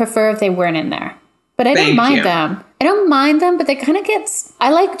 but I would prefer if they weren't in there. But I don't Thank mind you. them. I don't mind them, but they kind of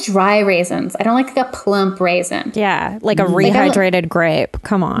I like dry raisins. I don't like a plump raisin. Yeah, like a rehydrated grape.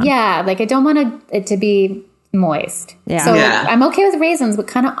 Come on. Yeah, like I don't want it to be moist. Yeah. So Yeah. I'm okay with raisins, but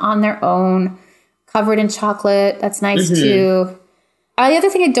kind of on their own, covered in chocolate. That's nice too. The other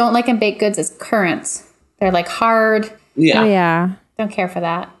thing I don't like in baked goods is currants. They're like hard. Yeah. Oh, yeah. Don't care for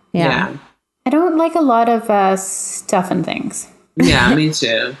that. Yeah. I don't like a lot of stuff and things. Yeah, me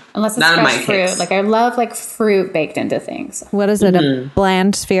too. Unless it's Not in my fresh fruit. case. Like I love like fruit baked into things. What is it? A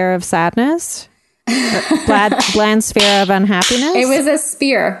bland sphere of sadness? Bland sphere of unhappiness? It was a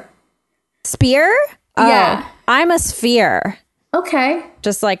spear. Spear? Oh, Yeah. I'm a sphere. Okay.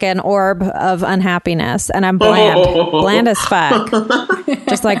 Just like an orb of unhappiness. And I'm bland. Bland as fuck.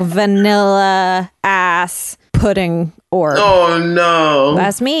 Just like vanilla ass pudding orb. Oh no.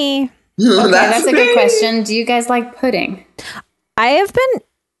 That's me. Okay, that's a good me. question. Do you guys like pudding? I have been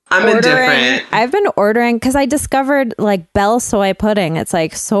I'm indifferent. I've been ordering because I discovered like Bell soy pudding. It's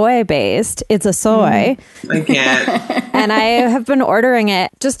like soy based. It's a soy. I can't. And I have been ordering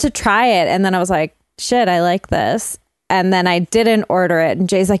it just to try it. And then I was like, shit, I like this. And then I didn't order it. And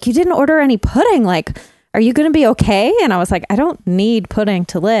Jay's like, you didn't order any pudding. Like, are you going to be okay? And I was like, I don't need pudding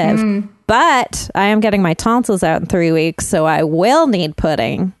to live. But I am getting my tonsils out in 3 weeks. So I will need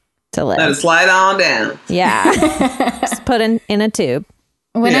pudding to live. Let it slide on down. Yeah. Just put in a tube.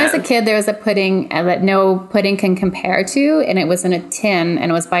 When I Yeah. was a kid, there was a pudding that no pudding can compare to, and it was in a tin, and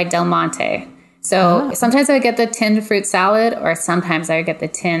it was by Del Monte. So sometimes I would get the tinned fruit salad, or sometimes I would get the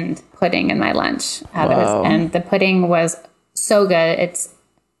tinned pudding in my lunch. And the pudding was so good. It's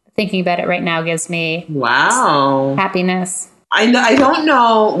thinking about it right now gives me Wow. happiness. I don't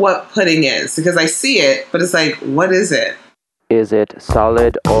know what pudding is because I see it, but it's like, what is it? Is it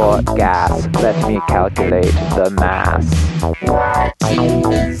solid or gas? Let me calculate the mass.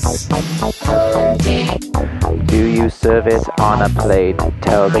 Do you serve it on a plate?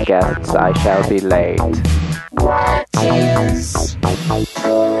 Tell the guests I shall be late.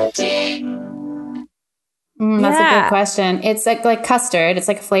 That's a Yeah. good question. It's like custard. It's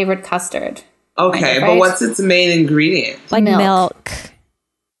like a flavored custard. Okay, Right. but what's its main ingredient? Like Milk. milk.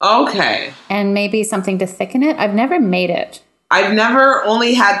 Okay. And maybe something to thicken it. I've never made it. I've never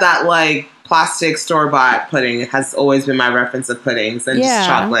only had that like plastic store-bought pudding. It has always been my reference of puddings and Yeah. just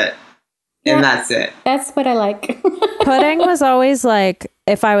chocolate. Yeah. And that's it. That's what I like. Pudding was always like,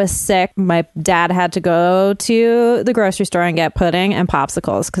 if I was sick, my dad had to go to the grocery store and get pudding and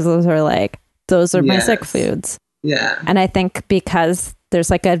popsicles because those are my sick Yes. foods. Yeah. And I think because there's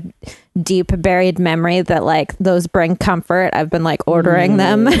like a deep buried memory that like those bring comfort, I've been like ordering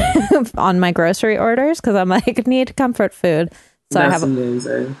them on my grocery orders because I'm like, need comfort food. So I That's have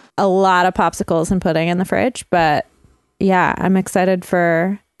amazing. a lot of popsicles and pudding in the fridge. But yeah, I'm excited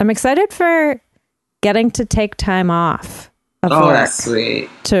for getting to take time off of Oh, work that's sweet.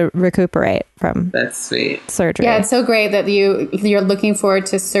 to recuperate from That's sweet. surgery. Yeah, it's so great that you're looking forward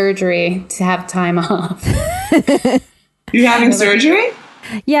to surgery to have time off. You having surgery?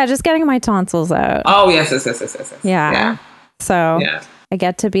 Yeah, just getting my tonsils out. Oh, yes. Yeah. So Yeah. I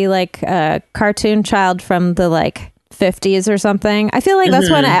get to be like a cartoon child from the like 50s or something. I feel like that's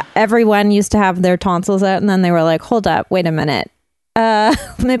when everyone used to have their tonsils out, and then they were like, hold up, wait a minute.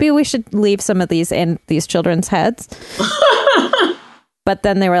 Maybe we should leave some of these in these children's heads. But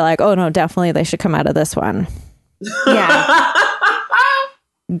then they were like, oh no, definitely they should come out of this one. Yeah.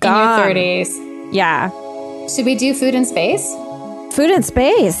 Gone. In your 30s. Yeah. Should we do food in space? Food in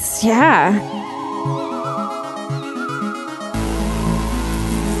space. Yeah.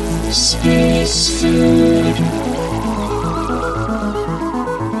 Space food.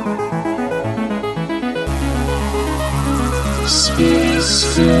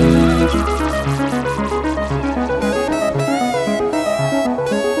 Space food.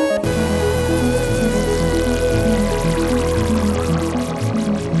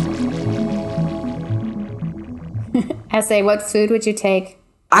 Essay, what food would you take?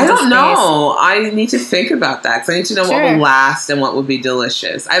 I into don't space? know. I need to think about that because I need to know what Sure. would last and what would be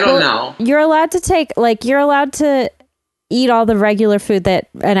delicious. I don't know. You're allowed to take, like, you're allowed to eat all the regular food that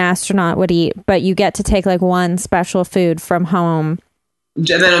an astronaut would eat, but you get to take like one special food from home.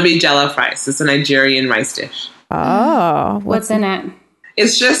 Then it'll be jollof rice. It's a Nigerian rice dish. Oh, What's in it?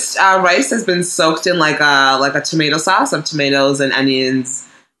 It's just rice has been soaked in like a tomato sauce of tomatoes and onions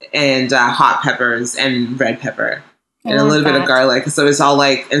and hot peppers and red pepper and a love little bit of that. garlic. So it's all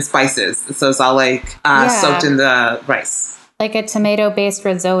like, and spices. So it's all like soaked in the rice. Like a tomato-based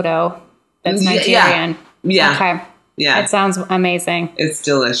risotto that's Yeah, Nigerian. Yeah. Okay. Yeah. It sounds amazing. It's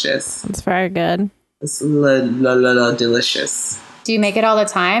delicious. it's very good. It's delicious. Do you make it all the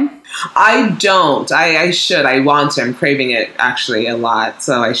time? I don't. I should. I want to. I'm craving it actually a lot.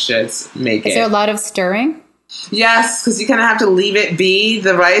 So I should make Is it. there a lot of stirring? Yes, because you kind of have to leave it be,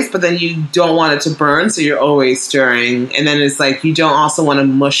 the rice, but then you don't want it to burn, so you're always stirring. And then it's like you don't also want to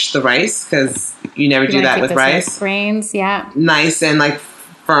mush the rice because you never do wanna that keep with those, like, rice. grains, yeah. Nice and like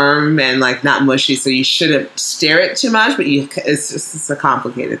firm and like not mushy, so you shouldn't stir it too much, but it's a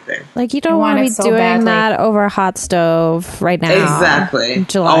complicated thing. Like, you I don't want want to it be so doing badly. that over a hot stove right now. Exactly. in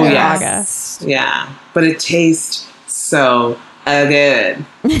July Oh, or yes. August. Yeah, but it tastes so good.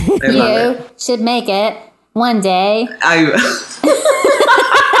 I love it. Should make it one day.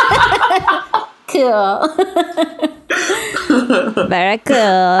 Cool. Very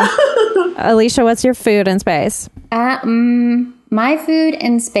cool. Alicia, what's your food in space? My food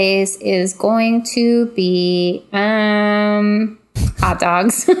in space is going to be hot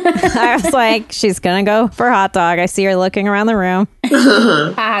dogs. I was like, she's gonna go for hot dog. I see her looking around the room.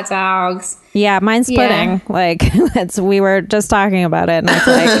 Hot dogs. Yeah, mine's Yeah. pudding. Like, we were just talking about it, and I was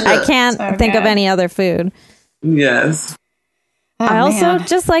like, I can't So think of good. any other food. Yes. Oh, I also man.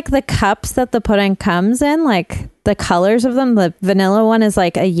 just like the cups that the pudding comes in, like the colors of them. The vanilla one is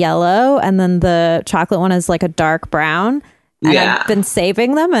like a yellow, and then the chocolate one is like a dark brown. And Yeah. I've been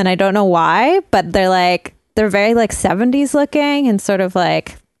saving them, and I don't know why, but they're very like 70s looking and sort of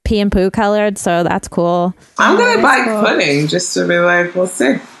like pea and poo colored. So that's cool. I'm going to that's buy cool. pudding just to be like, we'll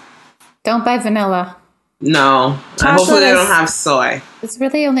see. Don't buy vanilla. No. Chocolate Hopefully they is- don't have soy. It's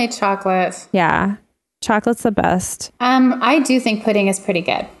really only chocolate. Yeah. Chocolate's the best. I do think pudding is pretty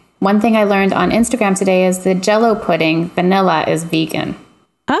good. One thing I learned on Instagram today is the Jell-O pudding vanilla is vegan.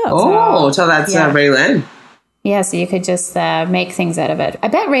 Oh, so that's yeah. Raylan. Yeah, so you could just make things out of it. I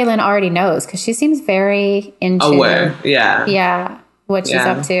bet Raylan already knows because she seems very into Aware. Yeah. Yeah, what she's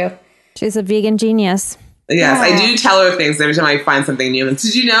Yeah. up to. She's a vegan genius. Yes, I Yeah. do tell her things every time I find something new. And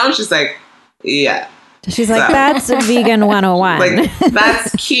did you know? She's like, yeah. She's like, So- that's a vegan 101. Like,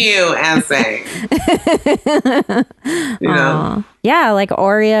 that's cute and saying. You know? Yeah, like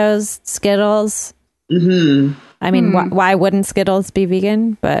Oreos, Skittles. Mm-hmm. I mean, why wouldn't Skittles be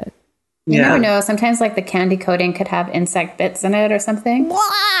vegan? But You Yeah. never know. Sometimes like the candy coating could have insect bits in it or something.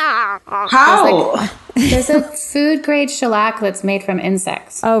 How? There's a food grade shellac that's made from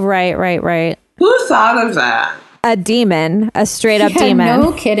insects. oh, right. Who thought of that? A demon, a straight up Yeah, demon.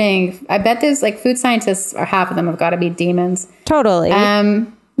 no kidding. I bet there's like food scientists, or half of them have got to be demons. Totally.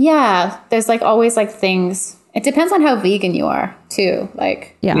 Yeah, there's like always like things. It depends on how vegan you are too.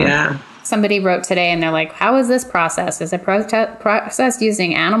 Like yeah. Yeah. somebody wrote today and they're like, how is this processed? Is it processed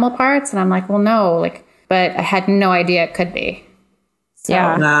using animal parts? And I'm like, well, no, like, but I had no idea it could be. So,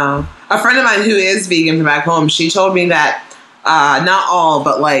 Yeah. No. A friend of mine who is vegan from back home, she told me that not all,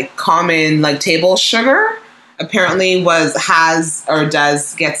 but like common like table sugar apparently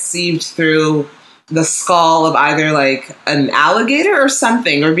does get sieved through the skull of either like an alligator or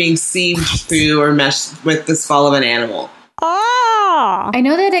something, or being sieved through or meshed with the skull of an animal. Oh, Oh. I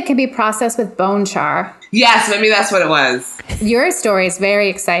know that it can be processed with bone char. Yes, maybe that's what it was. Your story is very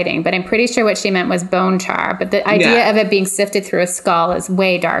exciting, but I'm pretty sure what she meant was bone char. But the idea of it being sifted through a skull is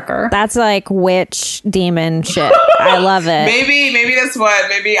way darker. That's like witch demon shit. I love it. Maybe that's what.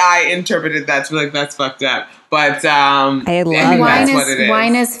 Maybe I interpreted that to be like that's fucked up. But I love think it. that's what it is.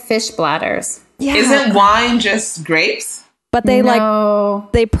 Wine is fish bladders. Yeah. Isn't wine just grapes? But they No.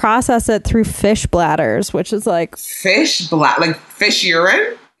 they process it through fish bladders, which is like Like fish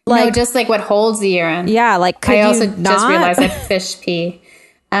urine? No, just like what holds the urine. yeah, like could I you also not? just realized that fish pee.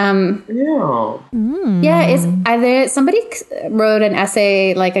 Yeah. Yeah, somebody wrote an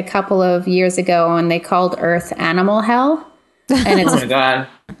essay like a couple of years ago, and they called Earth Animal Hell, and Oh my god.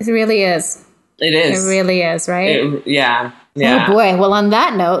 it really is. It is. It really is, right? Yeah. Oh boy. Well, on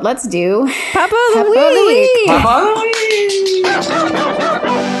that note, let's do Papa of the Papa of the week. Week.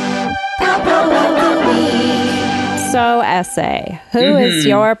 So, essay. Who is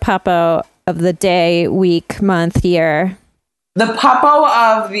your puppo of the day, week, month, year? The puppo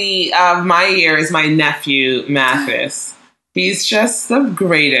of my year is my nephew Mathis. He's just the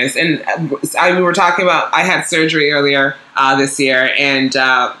greatest. And we were talking about. I had surgery earlier this year, and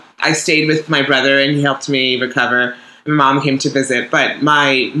I stayed with my brother, and he helped me recover. My mom came to visit, but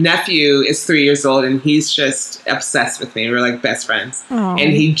my nephew is 3 years old, and he's just obsessed with me. We're like best friends, Aw.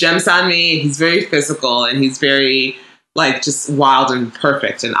 and he jumps on me. He's very physical, and he's very like just wild and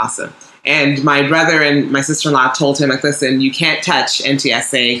perfect and awesome. And my brother and my sister-in-law told him, like, listen, you can't touch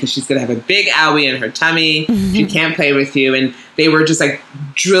NTSA because she's going to have a big owie in her tummy. She can't play with you. And they were just like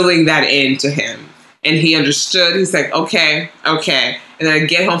drilling that into him. And he understood. He's like, okay. And then I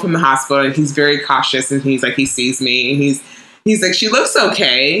get home from the hospital, and he's very cautious. And he's like, he sees me. And he's like, she looks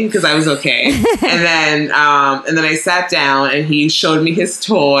okay, because I was okay. and then I sat down, and he showed me his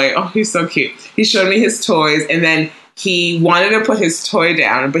toy. Oh, he's so cute. He showed me his toys, and then he wanted to put his toy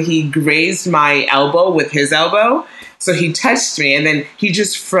down, but he grazed my elbow with his elbow. So he touched me, and then he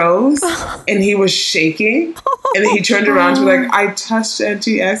just froze, and he was shaking. And then he turned around to be like, I touched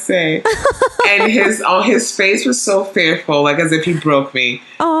NTSA. And his face was so fearful, like as if he broke me.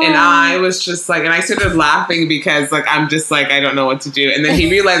 And I was just like, and I started laughing because like, I'm just like, I don't know what to do. And then he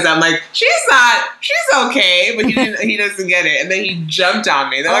realized I'm like, she's okay. But he doesn't get it. And then he jumped on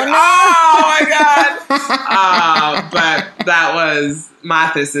me. They're like, oh my God. But that was,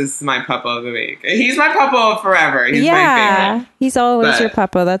 Mathis is my puppo of the week. He's my puppo forever. He's my favorite. He's always But- your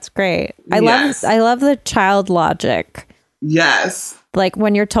puppo. That's great. I Yes. love the child logic. Yes. Like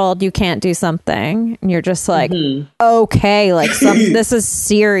when you're told you can't do something, and you're just like, okay, like this is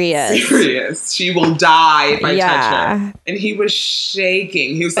serious. Serious. She will die if I touch Yeah. her. And he was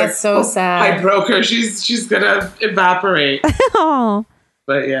shaking. He was That's like, so "Oh, sad. I broke her. She's gonna evaporate." Oh,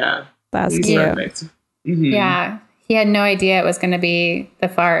 But yeah, that's he's cute. perfect. Mhm. Yeah. He had no idea it was going to be the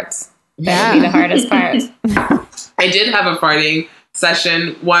farts. That would be the hardest part. I did have a farting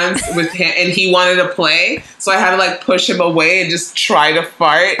session once with him, and he wanted to play, so I had to like push him away and just try to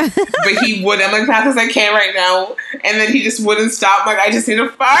fart, but he wouldn't. I'm like, Mathis, I can't right now, and then he just wouldn't stop. I'm like, I just need to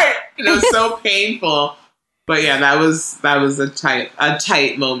fart, and it was so painful. But yeah, that was a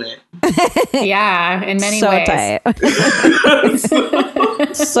tight moment. Yeah, in many So ways. tight.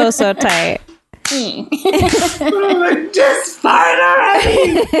 so tight. I'm like, just fart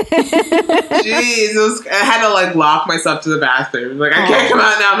already. Jeez, I had to like lock myself to the bathroom. Like, I can't come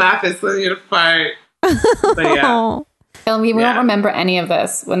out now, Mathis. I need to fart. But yeah. Oh. And we Yeah. won't remember any of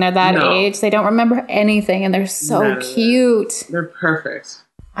this when they're that No. age. They don't remember anything, and they're so None of it. cute. They're perfect.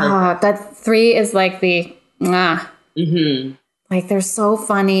 That 3 is like the Mm-hmm. like they're so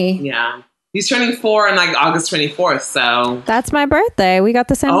funny. Yeah. He's turning 4 on like August 24th, so. That's my birthday. We got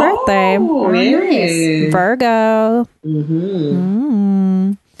the same birthday. Oh, nice. Virgo.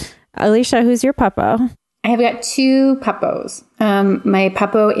 Mm-hmm. Alicia, who's your puppo? I have got 2 puppos. My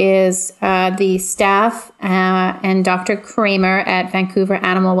puppo is the staff and Dr. Kramer at Vancouver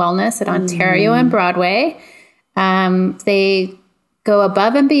Animal Wellness at Ontario and Broadway. They go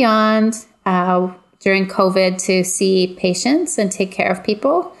above and beyond during COVID to see patients and take care of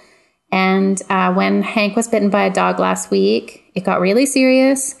people. And when Hank was bitten by a dog last week, it got really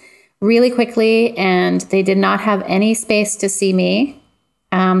serious really quickly, and they did not have any space to see me.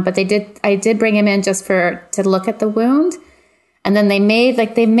 But I did bring him in just to look at the wound. And then they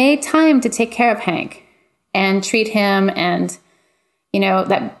made time to take care of Hank and treat him. And,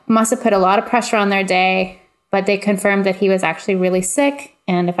 that must have put a lot of pressure on their day, but they confirmed that he was actually really sick.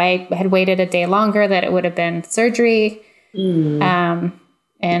 And if I had waited a day longer, that it would have been surgery.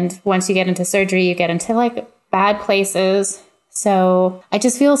 And once you get into surgery, you get into like bad places. So I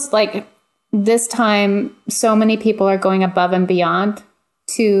just feel like this time, so many people are going above and beyond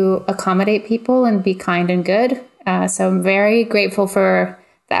to accommodate people and be kind and good. So I'm very grateful for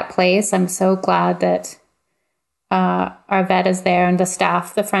that place. I'm so glad that our vet is there and the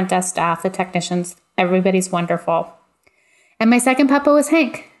staff, the front desk staff, the technicians, everybody's wonderful. And my second puppo is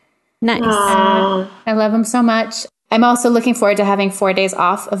Hank. Nice. I love him so much. I'm also looking forward to having 4 days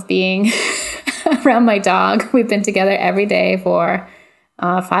off of being around my dog. We've been together every day for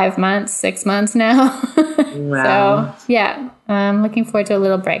 5 months, 6 months now. Wow. So, yeah, I'm looking forward to a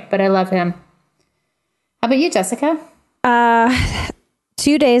little break, but I love him. How about you, Jessica?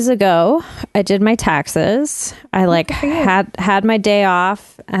 2 days ago, I did my taxes. I had my day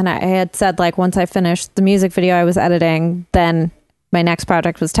off, and I had said once I finished the music video I was editing, then my next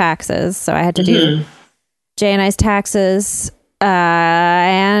project was taxes. So I had to do Jay and I's taxes,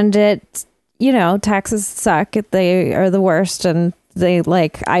 and taxes suck. They are the worst, and they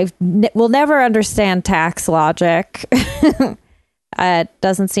will never understand tax logic. It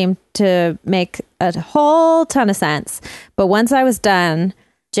doesn't seem to make a whole ton of sense. But once I was done,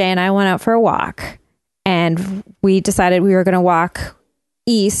 Jay and I went out for a walk, and we decided we were going to walk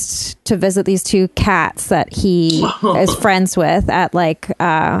east to visit these 2 cats that he is friends with at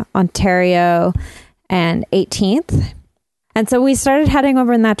Ontario and 18th. And so we started heading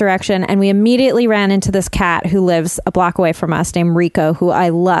over in that direction, and we immediately ran into this cat who lives a block away from us named Rico, who I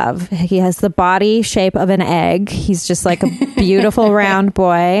love. He has the body shape of an egg. He's just like a beautiful round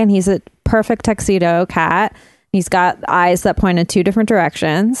boy, and he's a perfect tuxedo cat. He's got eyes that point in 2 different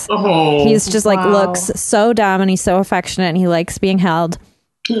directions. Oh, he's just looks so dumb, and he's so affectionate, and he likes being held.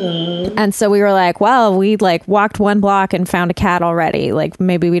 And so we were like, well, we walked 1 block and found a cat already.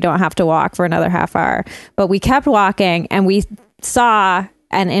 Maybe we don't have to walk for another half hour. But we kept walking, and we saw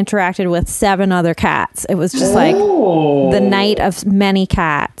and interacted with 7 other cats. It was just the night of many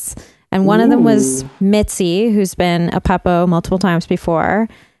cats. And one of them was Mitzi, who's been a puppo multiple times before.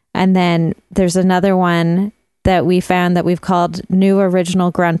 And then there's another one that we found that we've called New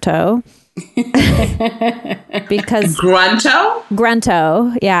Original Grunto. Because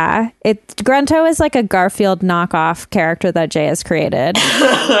Grunto, yeah. Grunto is like a Garfield knockoff character that Jay has created.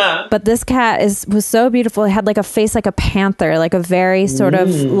 But this cat was so beautiful. It had a face like a panther, a very sort of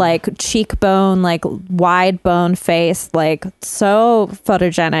cheekbone, wide bone face, so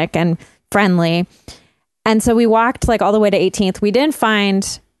photogenic and friendly. And so we walked all the way to 18th. We didn't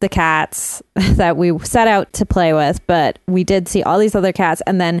find the cats that we set out to play with, but we did see all these other cats.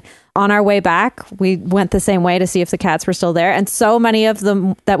 And then on our way back, we went the same way to see if the cats were still there. And so many of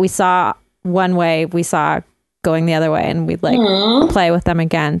them that we saw one way, we saw going the other way, and we'd play with them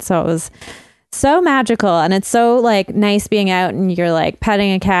again. So it was so magical, and it's so nice being out and you're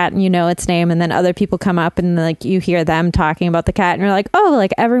petting a cat and you know its name, and then other people come up and you hear them talking about the cat, and you're oh,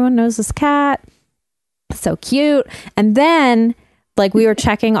 everyone knows this cat. So cute. And then we were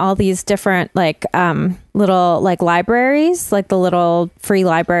checking all these different little libraries, the little free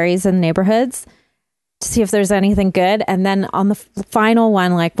libraries in neighborhoods, to see if there's anything good. And then on the final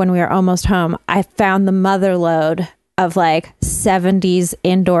one, when we were almost home, I found the mother lode of 70s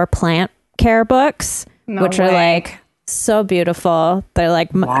indoor plant care books, which are so beautiful. They're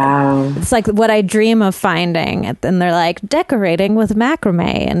wow. It's what I dream of finding. And they're decorating with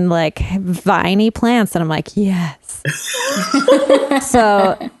macrame and viney plants. And I'm yes.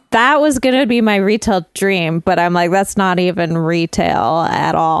 So that was going to be my retail dream, but I'm that's not even retail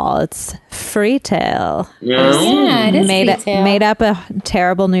at all. It's freetail. Yeah, it is retail. Made up a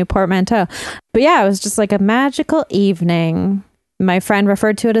terrible new portmanteau. But yeah, it was just a magical evening. My friend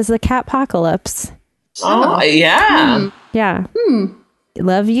referred to it as the catpocalypse. Oh, yeah. Yeah.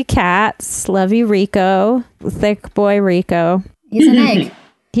 Love you, cats. Love you, Rico. Thick boy Rico. He's an egg.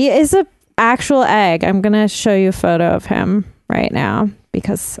 He is a actual egg. I'm going to show you a photo of him right now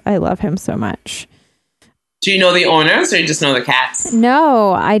because I love him so much. Do you know the owners, or you just know the cats?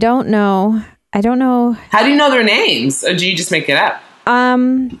 No, I don't know. How do you know their names, or do you just make it up?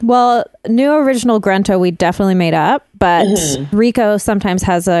 Well, New Original Grunto we definitely made up, but Rico sometimes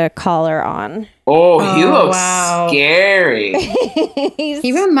has a collar on. Oh, he looks scary.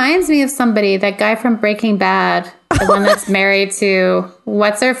 He reminds me of somebody, that guy from Breaking Bad, the one that's married to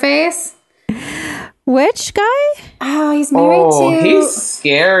what's her face? Which guy? Oh, he's married to... he's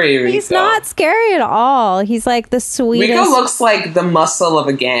scary, Rico. He's not scary at all. He's the sweetest... Rico looks like the muscle of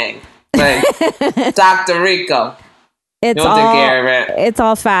a gang. Dr. Rico. It's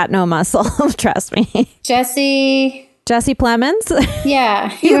all fat, no muscle. Trust me. Jesse Plemons? Yeah,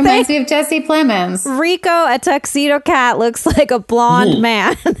 he reminds me of Jesse Plemons. Rico, a tuxedo cat, looks like a blonde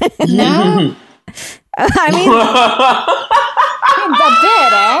man. No? I mean, A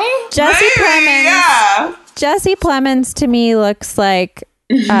bit, eh? Jesse Plemons. Yeah. Jesse Plemons to me looks like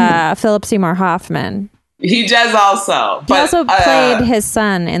Philip Seymour Hoffman. He does also. He also played his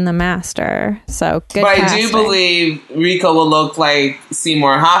son in The Master. So good. But casting. I do believe Rico will look like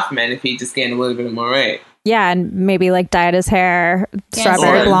Seymour Hoffman if he just gained a little bit more weight. Yeah, and maybe like dyed his hair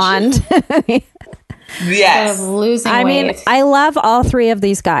strawberry Orange. blonde. Yes. Of losing I weight. mean, I love all three of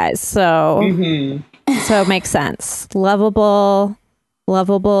these guys, so so it makes sense. Lovable,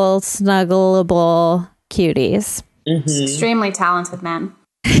 snuggleable cuties. Extremely talented men.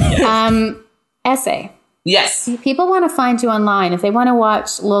 Essay. Yes. People want to find you online if they want to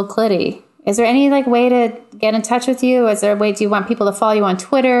watch Lil Clitty. Is there any way to get in touch with you? Is there a way? Do you want people to follow you on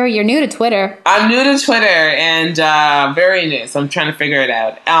Twitter? You're new to Twitter. I'm new to Twitter and very new, so I'm trying to figure it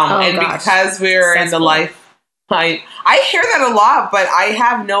out. And gosh. because we're in the life, I hear that a lot, but I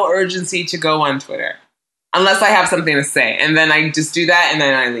have no urgency to go on Twitter unless I have something to say, and then I just do that, and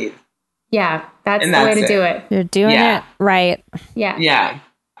then I leave. Yeah, that's And the way that's to it. do it. You're doing it right. Yeah, Yeah. you're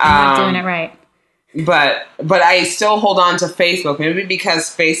not doing it right. But I still hold on to Facebook, maybe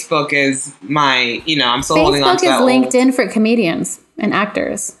because Facebook is my, I'm still holding on Facebook to is that LinkedIn for comedians and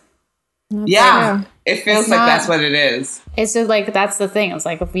actors. Yeah, it feels It's like not- that's what it is. It's just like that's the thing. It's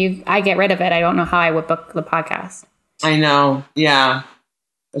like I get rid of it, I don't know how I would book the podcast. I know. Yeah.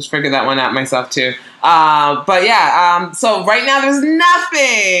 Let's figure that one out myself too. But yeah, so right now there's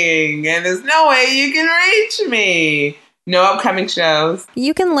nothing and there's no way you can reach me. No upcoming shows.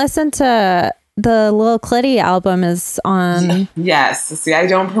 You can listen to the Lil Clitty album is on. Yes. See, I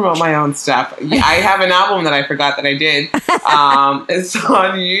don't promote my own stuff. I have an album that I forgot that I did. It's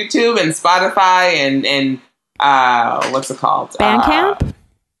on YouTube and Spotify and what's it called? Bandcamp?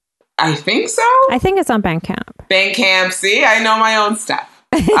 I think so. I think it's on Bandcamp. Bandcamp. See, I know my own stuff.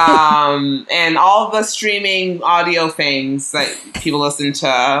 And all the streaming audio things that people listen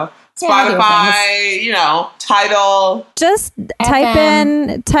to. Spotify, Tidal. Just type in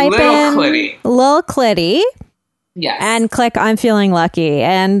Lil Clitty. Lil Clitty Yes. and click I'm feeling lucky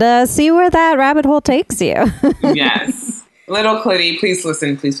and see where that rabbit hole takes you. Yes. Little Clitty, please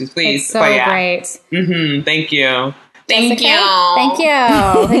listen, please. It's so But yeah. great. Thank you. Thank you. Thank you.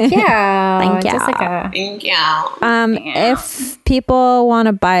 Jessica. Thank you. If people want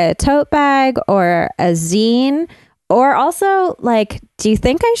to buy a tote bag or a zine, or also, do you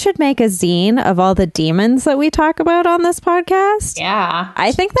think I should make a zine of all the demons that we talk about on this podcast? Yeah.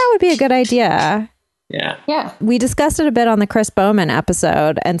 I think that would be a good idea. Yeah. Yeah. We discussed it a bit on the Chris Bowman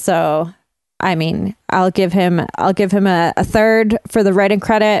episode, and so I'll give him a third for the writing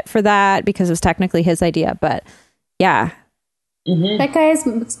credit for that because it was technically his idea. But yeah, That guy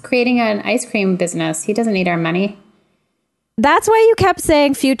is creating an ice cream business. He doesn't need our money. that's why you kept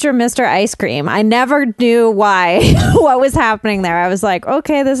saying future Mr. Ice Cream. I never knew why, what was happening there. I was like,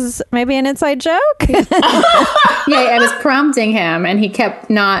 okay, this is maybe an inside joke. Yeah, I was prompting him, and he kept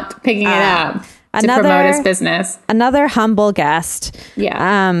not picking it up to promote his business. Another humble guest.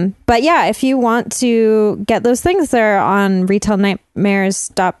 Yeah. But yeah, if you want to get those things, they're on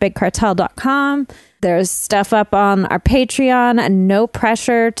retailnightmares.bigcartel.com. There's stuff up on our Patreon, and no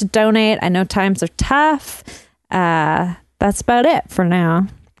pressure to donate. I know times are tough. That's about it for now.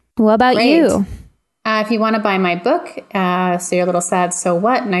 What about Great. you? If you want to buy my book, So You're a Little Sad, So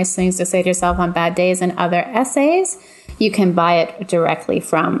What? Nice Things to Say to Yourself on Bad Days and Other Essays, you can buy it directly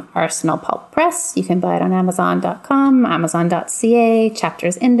from Arsenal Pulp Press. You can buy it on Amazon.com, Amazon.ca,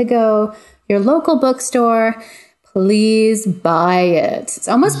 Chapters Indigo, your local bookstore. Please buy it. It's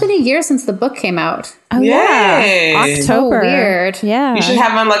almost been a year since the book came out. Oh, Yay. yeah. October. So weird. Yeah. You should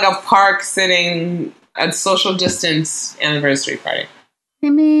have on a park sitting a social distance anniversary party. I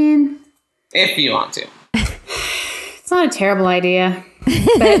mean, If you want to. it's not a terrible idea.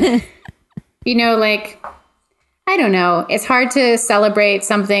 But, I don't know. It's hard to celebrate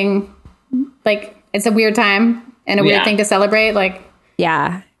something. It's a weird time and a weird Yeah. thing to celebrate.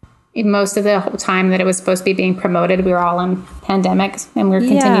 Yeah. Most of the whole time that it was supposed to be being promoted, we were all in pandemics, and we're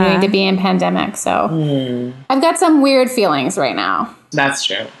continuing to be in pandemic. So I've got some weird feelings right now. That's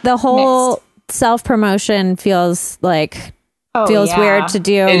true. The whole self-promotion feels weird to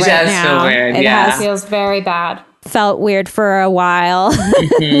do It right does now. feel weird, It yeah. It has feels very bad. felt weird for a while.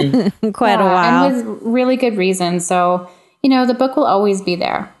 Quite a while. And with really good reason. So, the book will always be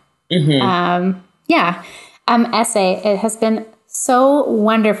there. Essay, it has been so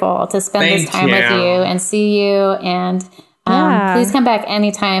wonderful to spend this Thank time you. with you and see you. And please come back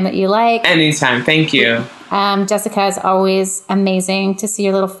anytime that you like. Anytime. Thank you. Jessica is always amazing to see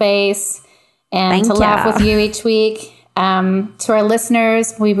your little face and Thank to laugh ya. with you each week. To our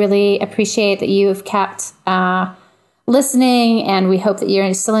listeners, we really appreciate that you've kept listening, and we hope that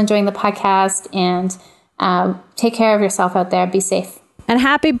you're still enjoying the podcast. And take care of yourself out there. Be safe. And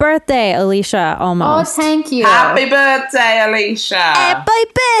happy birthday, Alicia, almost. Oh, thank you. Happy birthday, Alicia. Happy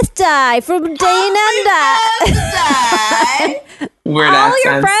birthday from Dane Weird All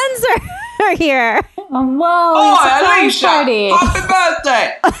your accents. friends are here. Oh, whoa. Oh, surprise Alicia. party. Happy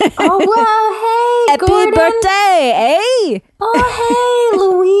birthday. Oh, wow. Hey, Happy Gordon. birthday, eh? Oh, hey,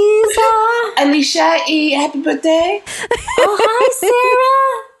 Louisa. Alicia E, happy birthday. Oh, hi,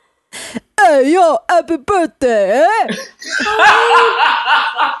 Sarah. Hey, yo, happy birthday, eh?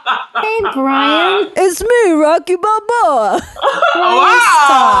 Hey, Brian. It's me, Rocky Balboa.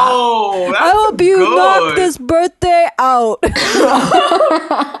 Wow. That's I hope you good. knock this birthday out.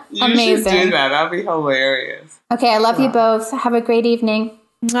 You Amazing. should do that. That'd be hilarious. Okay, I love you both. Have a great evening.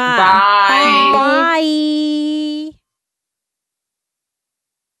 Bye. Bye.